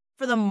don't,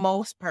 for the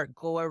most part,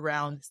 go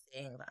around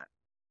saying that.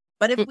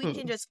 But if we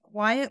can just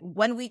quiet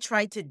when we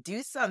try to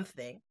do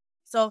something.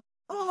 So,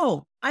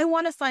 oh, I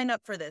want to sign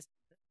up for this.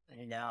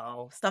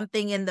 No,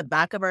 something in the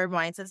back of our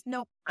mind says,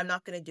 no, I'm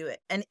not going to do it.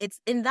 And it's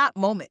in that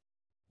moment.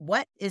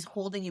 What is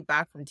holding you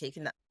back from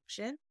taking that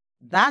action?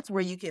 That's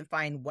where you can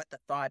find what the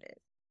thought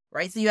is.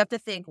 Right? So you have to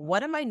think,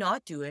 what am I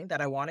not doing that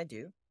I want to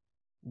do?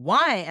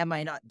 Why am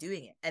I not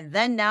doing it? And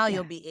then now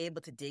you'll be able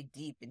to dig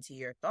deep into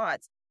your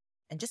thoughts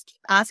and just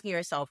keep asking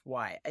yourself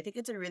why. I think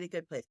it's a really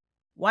good place.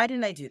 Why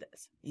didn't I do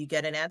this? You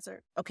get an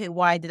answer. Okay,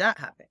 why did that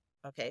happen?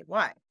 Okay,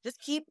 why?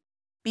 Just keep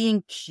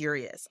being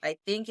curious. I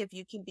think if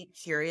you can be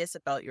curious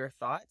about your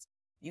thoughts,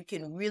 you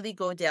can really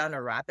go down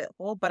a rabbit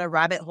hole, but a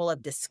rabbit hole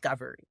of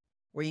discovery,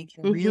 where you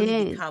can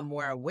really become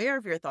more aware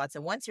of your thoughts.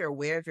 And once you're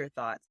aware of your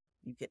thoughts,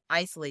 You can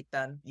isolate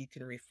them, you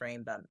can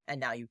reframe them, and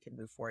now you can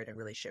move forward and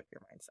really shift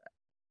your mindset.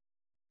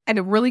 And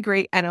a really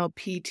great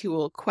NLP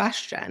tool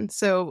question.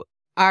 So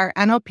our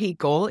NLP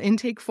goal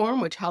intake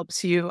form, which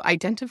helps you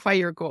identify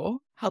your goal,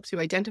 helps you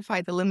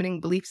identify the limiting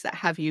beliefs that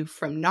have you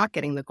from not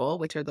getting the goal,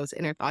 which are those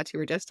inner thoughts you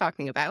were just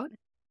talking about.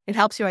 It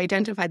helps you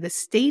identify the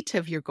state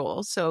of your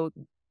goal. So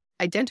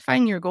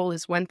identifying your goal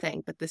is one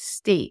thing, but the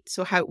state,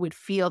 so how it would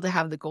feel to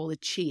have the goal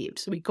achieved.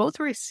 So we go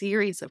through a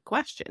series of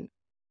questions.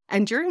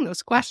 And during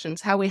those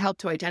questions, how we help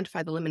to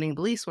identify the limiting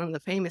beliefs, one of the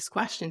famous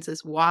questions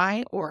is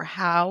why or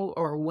how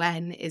or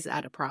when is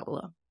that a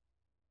problem?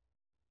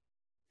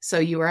 So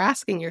you were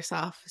asking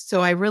yourself,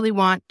 so I really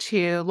want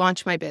to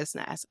launch my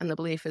business. And the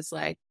belief is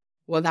like,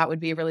 well, that would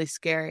be really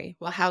scary.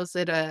 Well, how's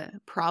it a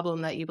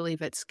problem that you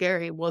believe it's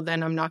scary? Well,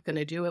 then I'm not going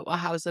to do it. Well,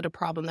 how is it a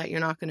problem that you're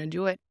not going to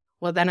do it?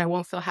 Well, then I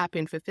won't feel happy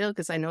and fulfilled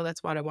because I know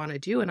that's what I want to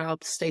do and I'll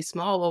stay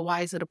small. Well,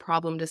 why is it a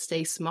problem to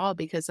stay small?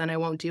 Because then I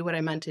won't do what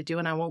I meant to do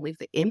and I won't leave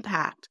the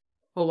impact.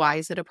 Well, why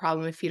is it a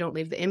problem if you don't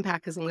leave the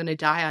impact? Because I'm going to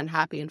die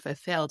unhappy and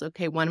fulfilled.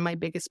 Okay, one of my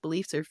biggest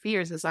beliefs or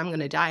fears is I'm going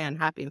to die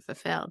unhappy and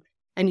fulfilled.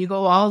 And you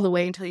go all the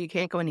way until you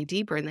can't go any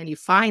deeper. And then you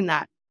find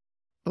that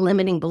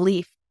limiting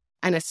belief.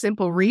 And a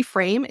simple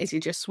reframe is you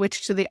just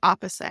switch to the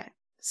opposite.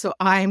 So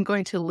I'm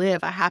going to live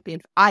a happy,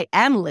 and I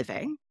am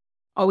living,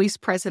 always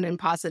present in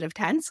positive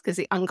tense, because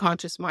the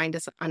unconscious mind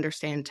doesn't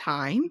understand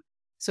time.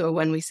 So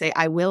when we say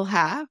I will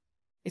have,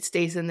 it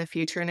stays in the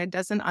future and it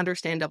doesn't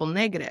understand double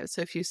negative.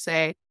 So if you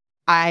say,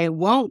 I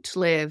won't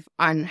live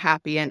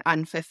unhappy and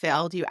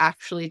unfulfilled, you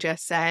actually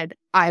just said,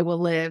 I will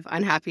live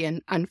unhappy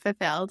and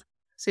unfulfilled.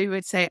 So you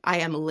would say, I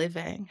am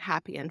living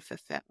happy and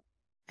fulfilled.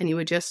 And you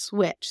would just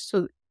switch.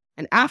 So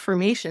an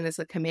affirmation is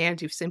a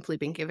command you've simply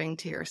been giving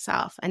to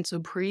yourself. And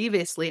so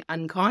previously,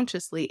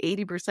 unconsciously,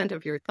 80%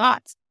 of your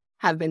thoughts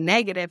have been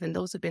negative, and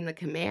those have been the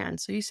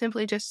commands. So you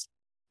simply just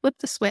flip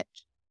the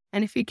switch.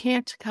 And if you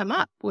can't come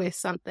up with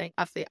something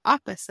of the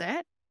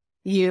opposite,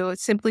 you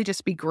simply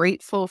just be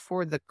grateful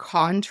for the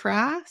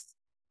contrast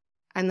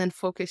and then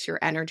focus your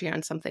energy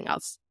on something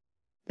else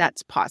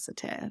that's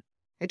positive.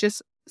 It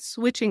just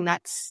switching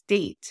that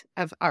state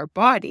of our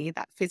body,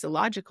 that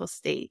physiological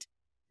state,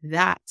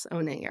 that's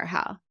owning your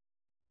health.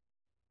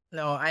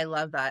 No, I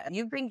love that.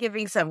 You've been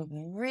giving some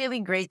really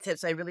great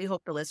tips. I really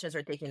hope the listeners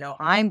are taking note.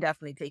 I'm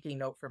definitely taking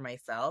note for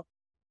myself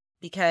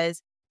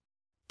because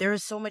there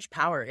is so much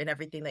power in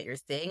everything that you're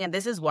saying. And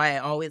this is why I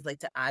always like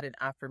to add an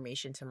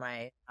affirmation to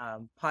my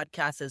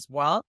podcast as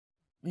well.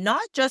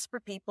 Not just for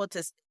people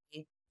to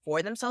say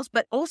for themselves,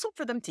 but also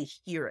for them to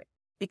hear it.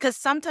 Because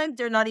sometimes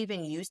they're not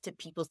even used to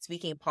people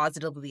speaking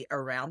positively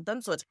around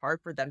them. So it's hard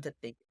for them to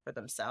think for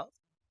themselves.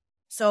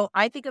 So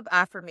I think of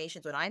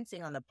affirmations when I'm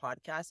saying on the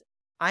podcast,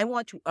 I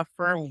want to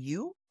affirm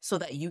you so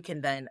that you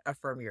can then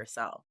affirm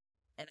yourself.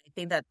 And I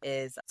think that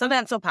is something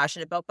I'm so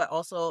passionate about, but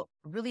also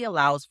really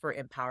allows for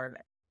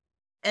empowerment.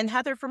 And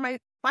Heather, for my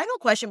final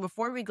question,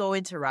 before we go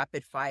into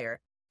rapid fire,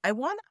 I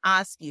want to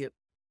ask you,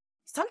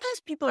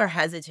 sometimes people are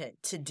hesitant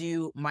to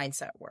do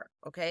mindset work,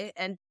 okay?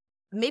 And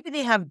maybe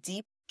they have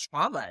deep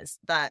traumas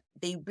that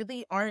they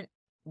really aren't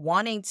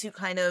wanting to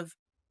kind of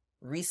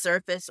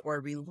resurface or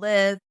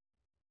relive.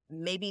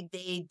 Maybe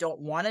they don't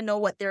want to know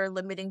what their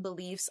limiting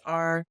beliefs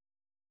are.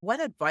 What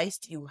advice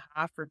do you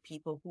have for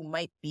people who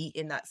might be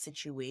in that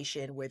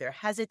situation where they're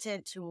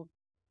hesitant to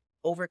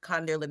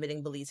overcome their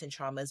limiting beliefs and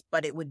traumas,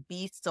 but it would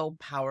be so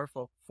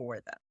powerful for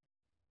them?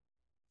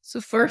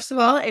 So first of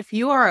all, if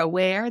you are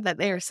aware that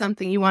there's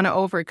something you want to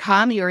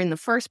overcome, you're in the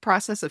first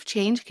process of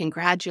change,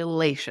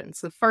 congratulations.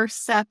 The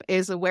first step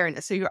is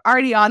awareness. So you're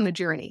already on the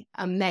journey.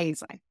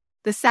 Amazing.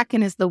 The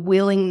second is the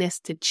willingness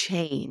to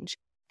change.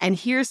 And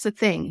here's the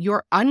thing,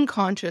 your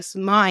unconscious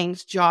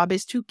mind's job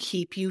is to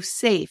keep you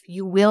safe.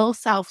 You will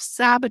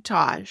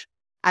self-sabotage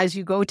as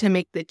you go to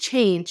make the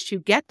change to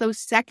get those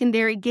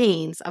secondary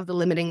gains of the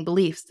limiting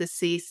beliefs to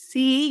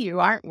see,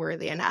 you aren't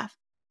worthy enough.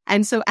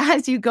 And so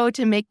as you go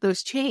to make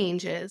those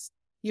changes,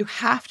 you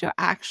have to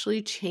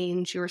actually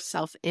change your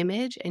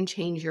self-image and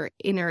change your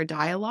inner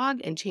dialogue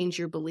and change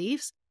your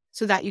beliefs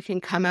so that you can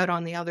come out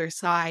on the other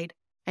side.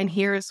 And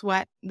here's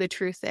what the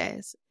truth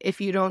is. If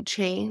you don't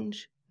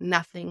change,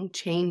 nothing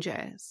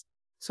changes.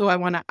 So I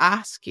want to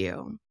ask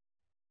you,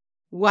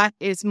 what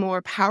is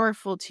more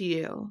powerful to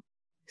you?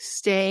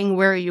 Staying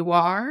where you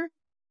are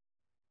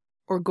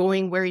or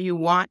going where you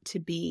want to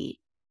be?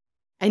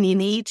 And you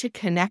need to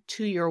connect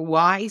to your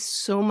why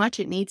so much.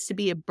 It needs to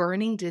be a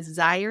burning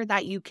desire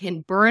that you can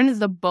burn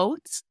the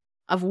boats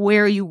of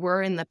where you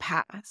were in the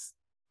past.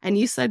 And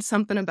you said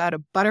something about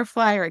a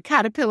butterfly or a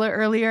caterpillar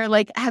earlier.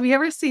 Like, have you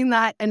ever seen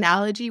that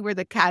analogy where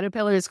the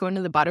caterpillar is going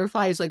to the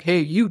butterfly? It's like,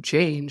 hey, you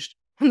changed.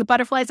 And the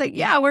butterfly's like,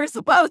 yeah, we're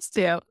supposed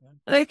to.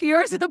 Like,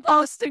 you're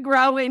supposed to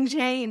grow and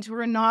change.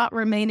 We're not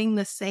remaining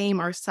the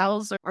same. Our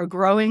cells are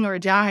growing or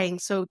dying.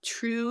 So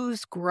true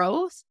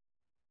growth,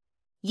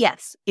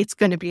 yes, it's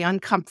going to be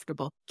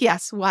uncomfortable.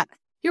 Guess what?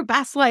 Your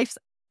best life's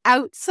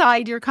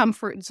outside your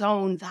comfort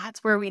zone. That's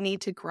where we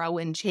need to grow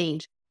and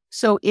change.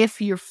 So if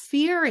you're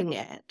fearing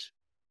it,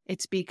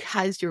 It's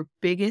because your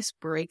biggest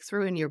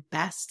breakthrough and your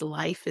best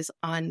life is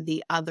on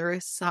the other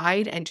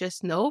side. And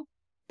just know,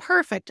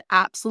 perfect,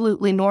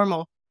 absolutely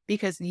normal,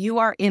 because you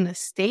are in a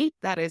state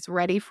that is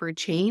ready for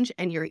change,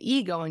 and your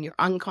ego and your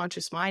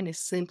unconscious mind is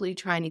simply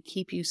trying to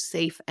keep you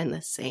safe and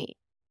the same.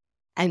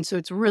 And so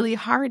it's really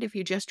hard if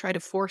you just try to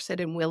force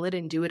it and will it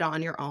and do it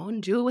on your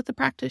own. Do it with a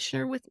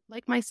practitioner with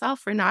like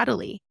myself or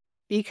Natalie,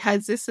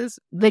 because this is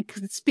like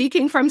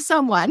speaking from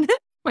someone,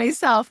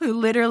 myself, who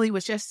literally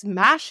was just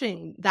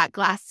smashing that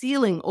glass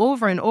ceiling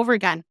over and over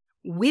again,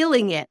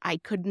 wheeling it. I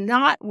could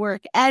not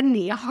work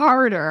any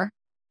harder.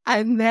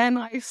 And then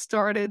I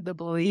started the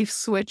belief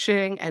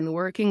switching and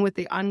working with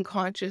the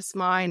unconscious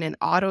mind and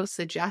auto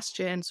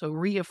suggestion. So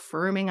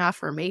reaffirming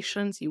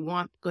affirmations. You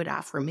want good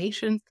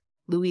affirmations.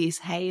 Louise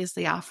Hay is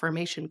the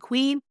affirmation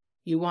queen.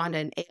 You have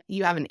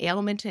an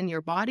ailment in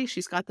your body.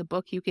 She's got the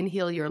book, You Can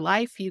Heal Your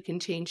Life. You can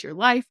change your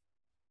life.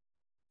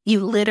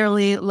 You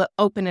literally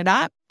open it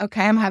up.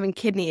 Okay, I'm having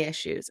kidney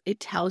issues. It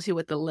tells you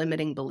what the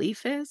limiting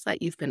belief is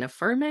that you've been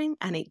affirming,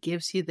 and it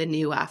gives you the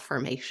new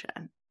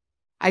affirmation.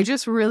 I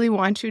just really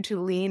want you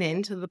to lean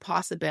into the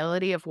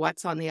possibility of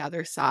what's on the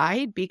other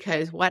side,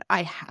 because what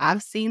I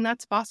have seen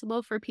that's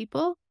possible for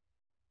people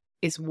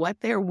is what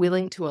they're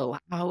willing to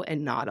allow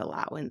and not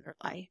allow in their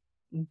life.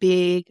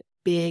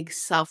 Big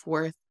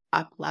self-worth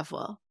up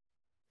level.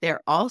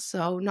 They're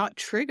also not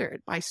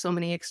triggered by so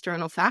many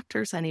external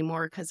factors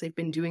anymore because they've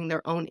been doing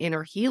their own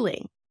inner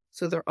healing.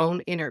 So their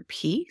own inner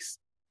peace,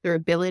 their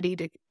ability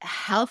to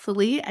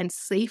healthily and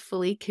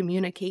safely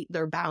communicate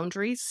their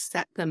boundaries,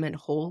 set them and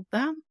hold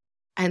them,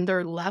 and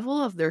their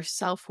level of their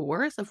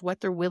self-worth of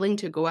what they're willing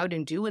to go out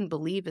and do and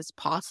believe is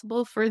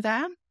possible for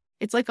them.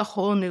 It's like a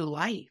whole new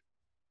life.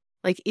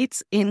 Like,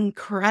 it's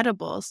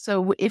incredible.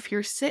 So if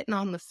you're sitting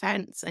on the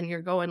fence and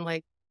you're going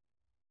like,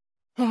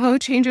 oh,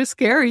 change is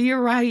scary,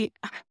 you're right.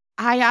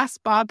 I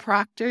asked Bob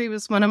Proctor, he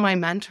was one of my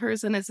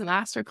mentors in his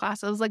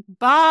masterclass. I was like,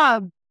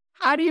 Bob,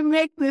 how do you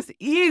make this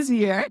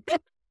easier?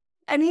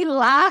 And he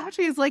laughed.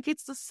 He's like,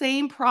 it's the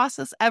same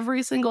process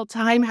every single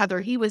time,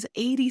 Heather. He was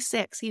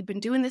 86. He'd been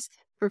doing this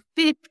for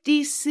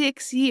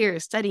 56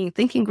 years, studying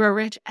Think and Grow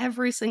Rich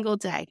every single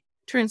day,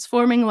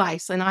 transforming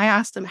lives. And I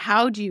asked him,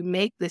 how do you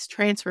make this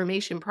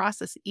transformation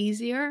process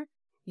easier?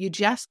 You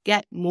just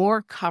get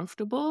more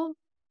comfortable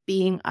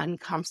being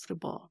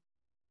uncomfortable.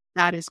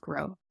 That is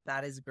growth.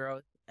 That is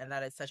growth. And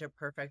that is such a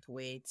perfect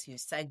way to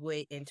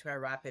segue into our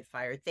rapid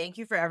fire. Thank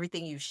you for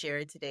everything you've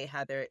shared today,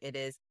 Heather.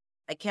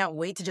 I can't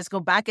wait to just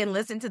go back and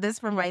listen to this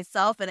for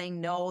myself. And I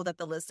know that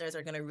the listeners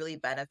are going to really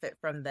benefit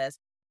from this.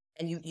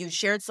 And you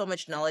shared so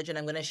much knowledge, and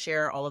I'm going to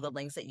share all of the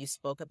links that you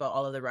spoke about,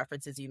 all of the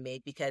references you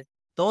made, because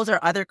those are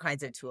other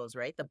kinds of tools,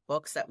 right? The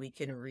books that we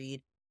can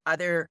read,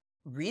 other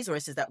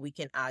resources that we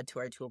can add to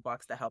our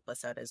toolbox to help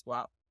us out as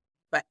well.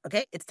 But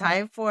okay, it's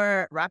time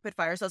for rapid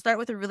fire. So I'll start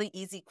with a really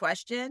easy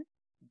question.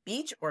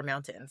 Beach or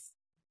mountains?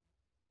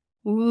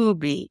 Ooh,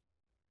 beach.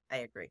 I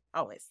agree.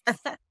 Always.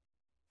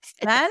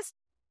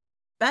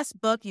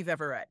 Best book you've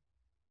ever read?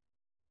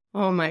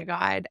 Oh my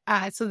God.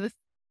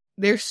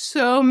 There's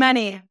so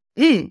many.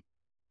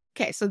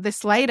 Okay, so The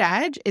Slight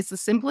Edge is the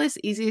simplest,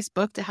 easiest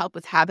book to help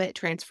with habit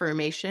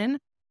transformation.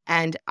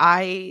 And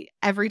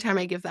every time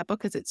I give that book,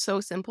 because it's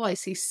so simple, I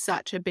see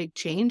such a big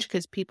change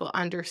because people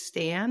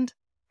understand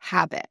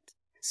habit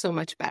so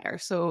much better.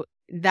 So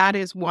that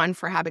is one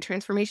for habit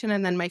transformation.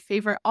 And then my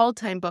favorite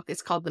all-time book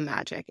is called The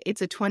Magic.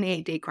 It's a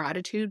 28-day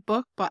gratitude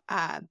book,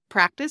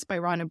 practice by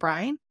Ron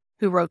O'Brien,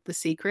 who wrote The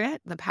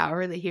Secret, The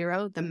Power of the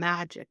Hero, The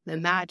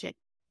Magic.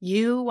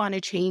 You want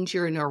to change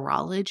your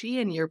neurology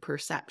and your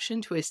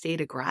perception to a state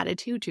of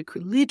gratitude to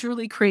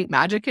literally create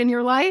magic in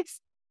your life?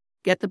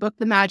 Get the book,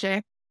 The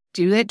Magic.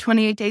 Do it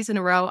 28 days in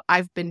a row.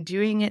 I've been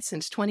doing it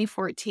since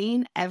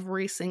 2014,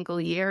 every single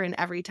year. And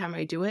every time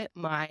I do it,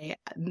 my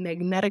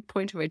magnetic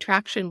point of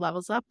attraction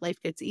levels up,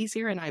 life gets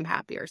easier, and I'm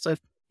happier. So if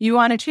you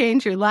want to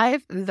change your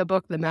life, the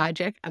book, The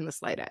Magic, and The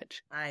Slight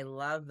Edge. I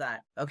love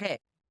that. Okay.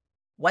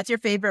 What's your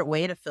favorite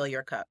way to fill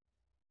your cup?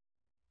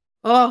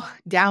 Oh,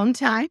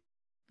 downtime,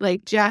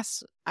 like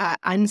just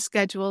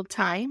unscheduled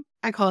time.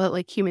 I call it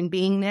like human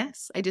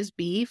beingness. I just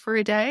be for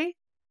a day.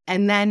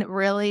 And then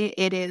really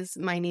it is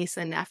my niece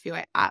and nephew.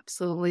 I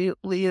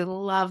absolutely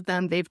love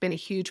them. They've been a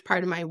huge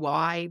part of my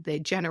why. The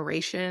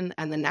generation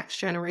and the next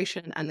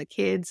generation and the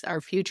kids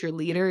are future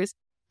leaders.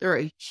 They're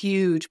a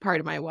huge part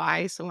of my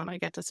why. So when I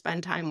get to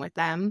spend time with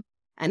them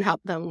and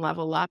help them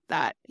level up,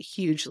 that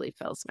hugely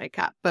fills my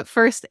cup. But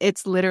first,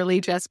 it's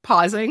literally just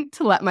pausing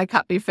to let my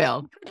cup be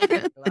filled.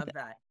 I love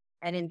that.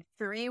 And in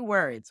 3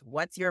 words,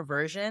 what's your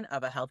version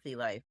of a healthy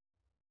life?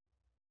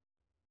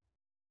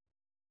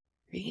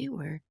 3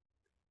 words.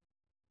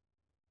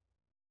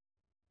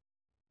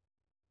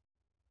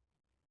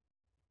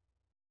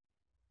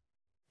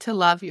 To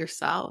love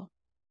yourself.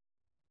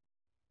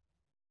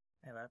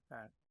 I love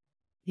that.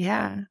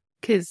 Yeah,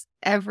 because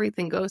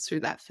everything goes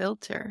through that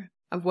filter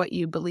of what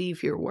you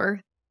believe you're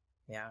worth,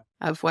 Yeah.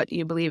 of what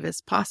you believe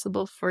is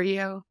possible for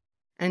you.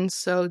 And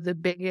so the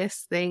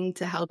biggest thing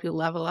to help you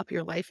level up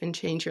your life and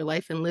change your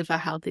life and live a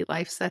healthy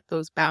life, set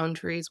those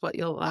boundaries, what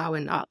you'll allow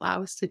and not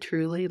allow, is to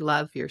truly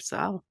love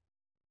yourself.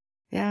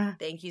 Yeah.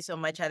 Thank you so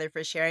much, Heather,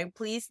 for sharing.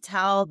 Please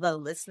tell the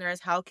listeners,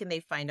 how can they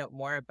find out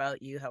more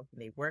about you? How can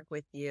they work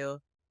with you?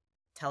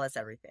 Tell us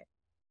everything.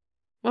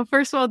 Well,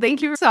 first of all,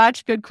 thank you for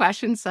such good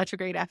questions. Such a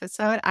great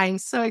episode. I'm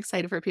so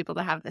excited for people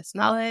to have this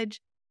knowledge.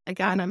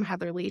 Again, I'm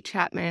Heather Lee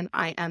Chapman.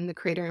 I am the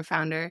creator and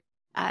founder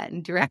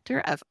and director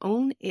of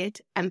Own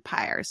It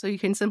Empire. So you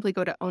can simply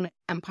go to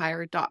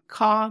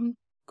ownitempire.com,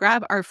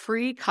 grab our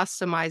free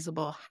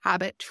customizable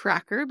habit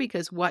tracker,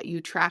 because what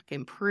you track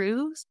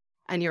improves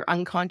and your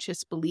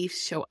unconscious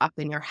beliefs show up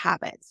in your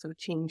habits. So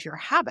change your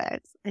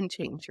habits and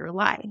change your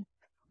life.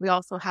 We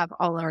also have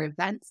all our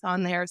events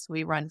on there. So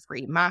we run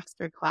free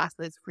master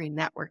classes, free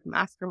network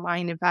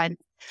mastermind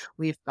events.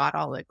 We've got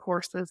all the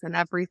courses and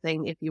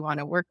everything. If you want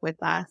to work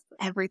with us,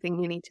 everything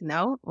you need to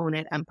know,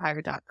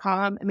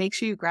 ownitempire.com. And make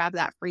sure you grab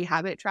that free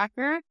habit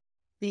tracker,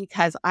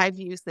 because I've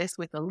used this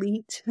with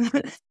elite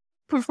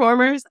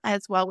performers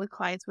as well with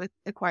clients with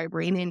acquired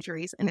brain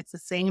injuries. And it's the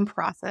same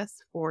process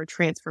for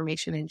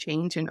transformation and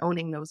change and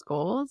owning those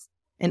goals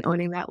and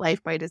owning that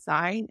life by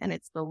design. And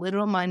it's the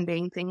little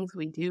mundane things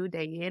we do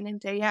day in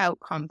and day out,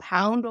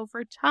 compound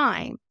over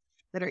time,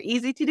 that are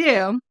easy to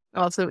do,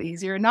 also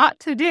easier not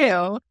to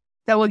do,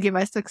 that will give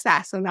us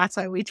success. And that's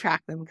why we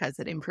track them, because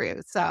it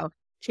improves. So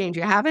change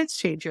your habits,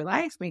 change your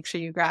life. Make sure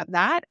you grab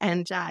that,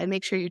 and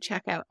make sure you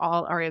check out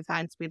all our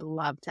events. We'd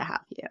love to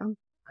have you.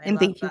 And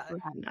thank you for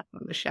having us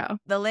on the show.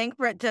 The link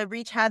to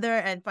reach Heather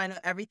and find out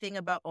everything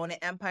about Own It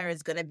Empire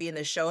is going to be in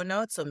the show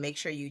notes, so make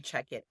sure you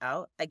check it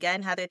out.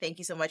 Again, Heather, thank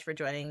you so much for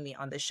joining me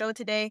on the show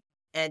today.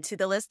 And to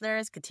the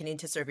listeners, continue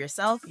to serve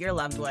yourself, your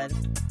loved ones,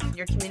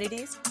 your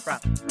communities from.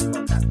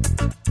 Well done.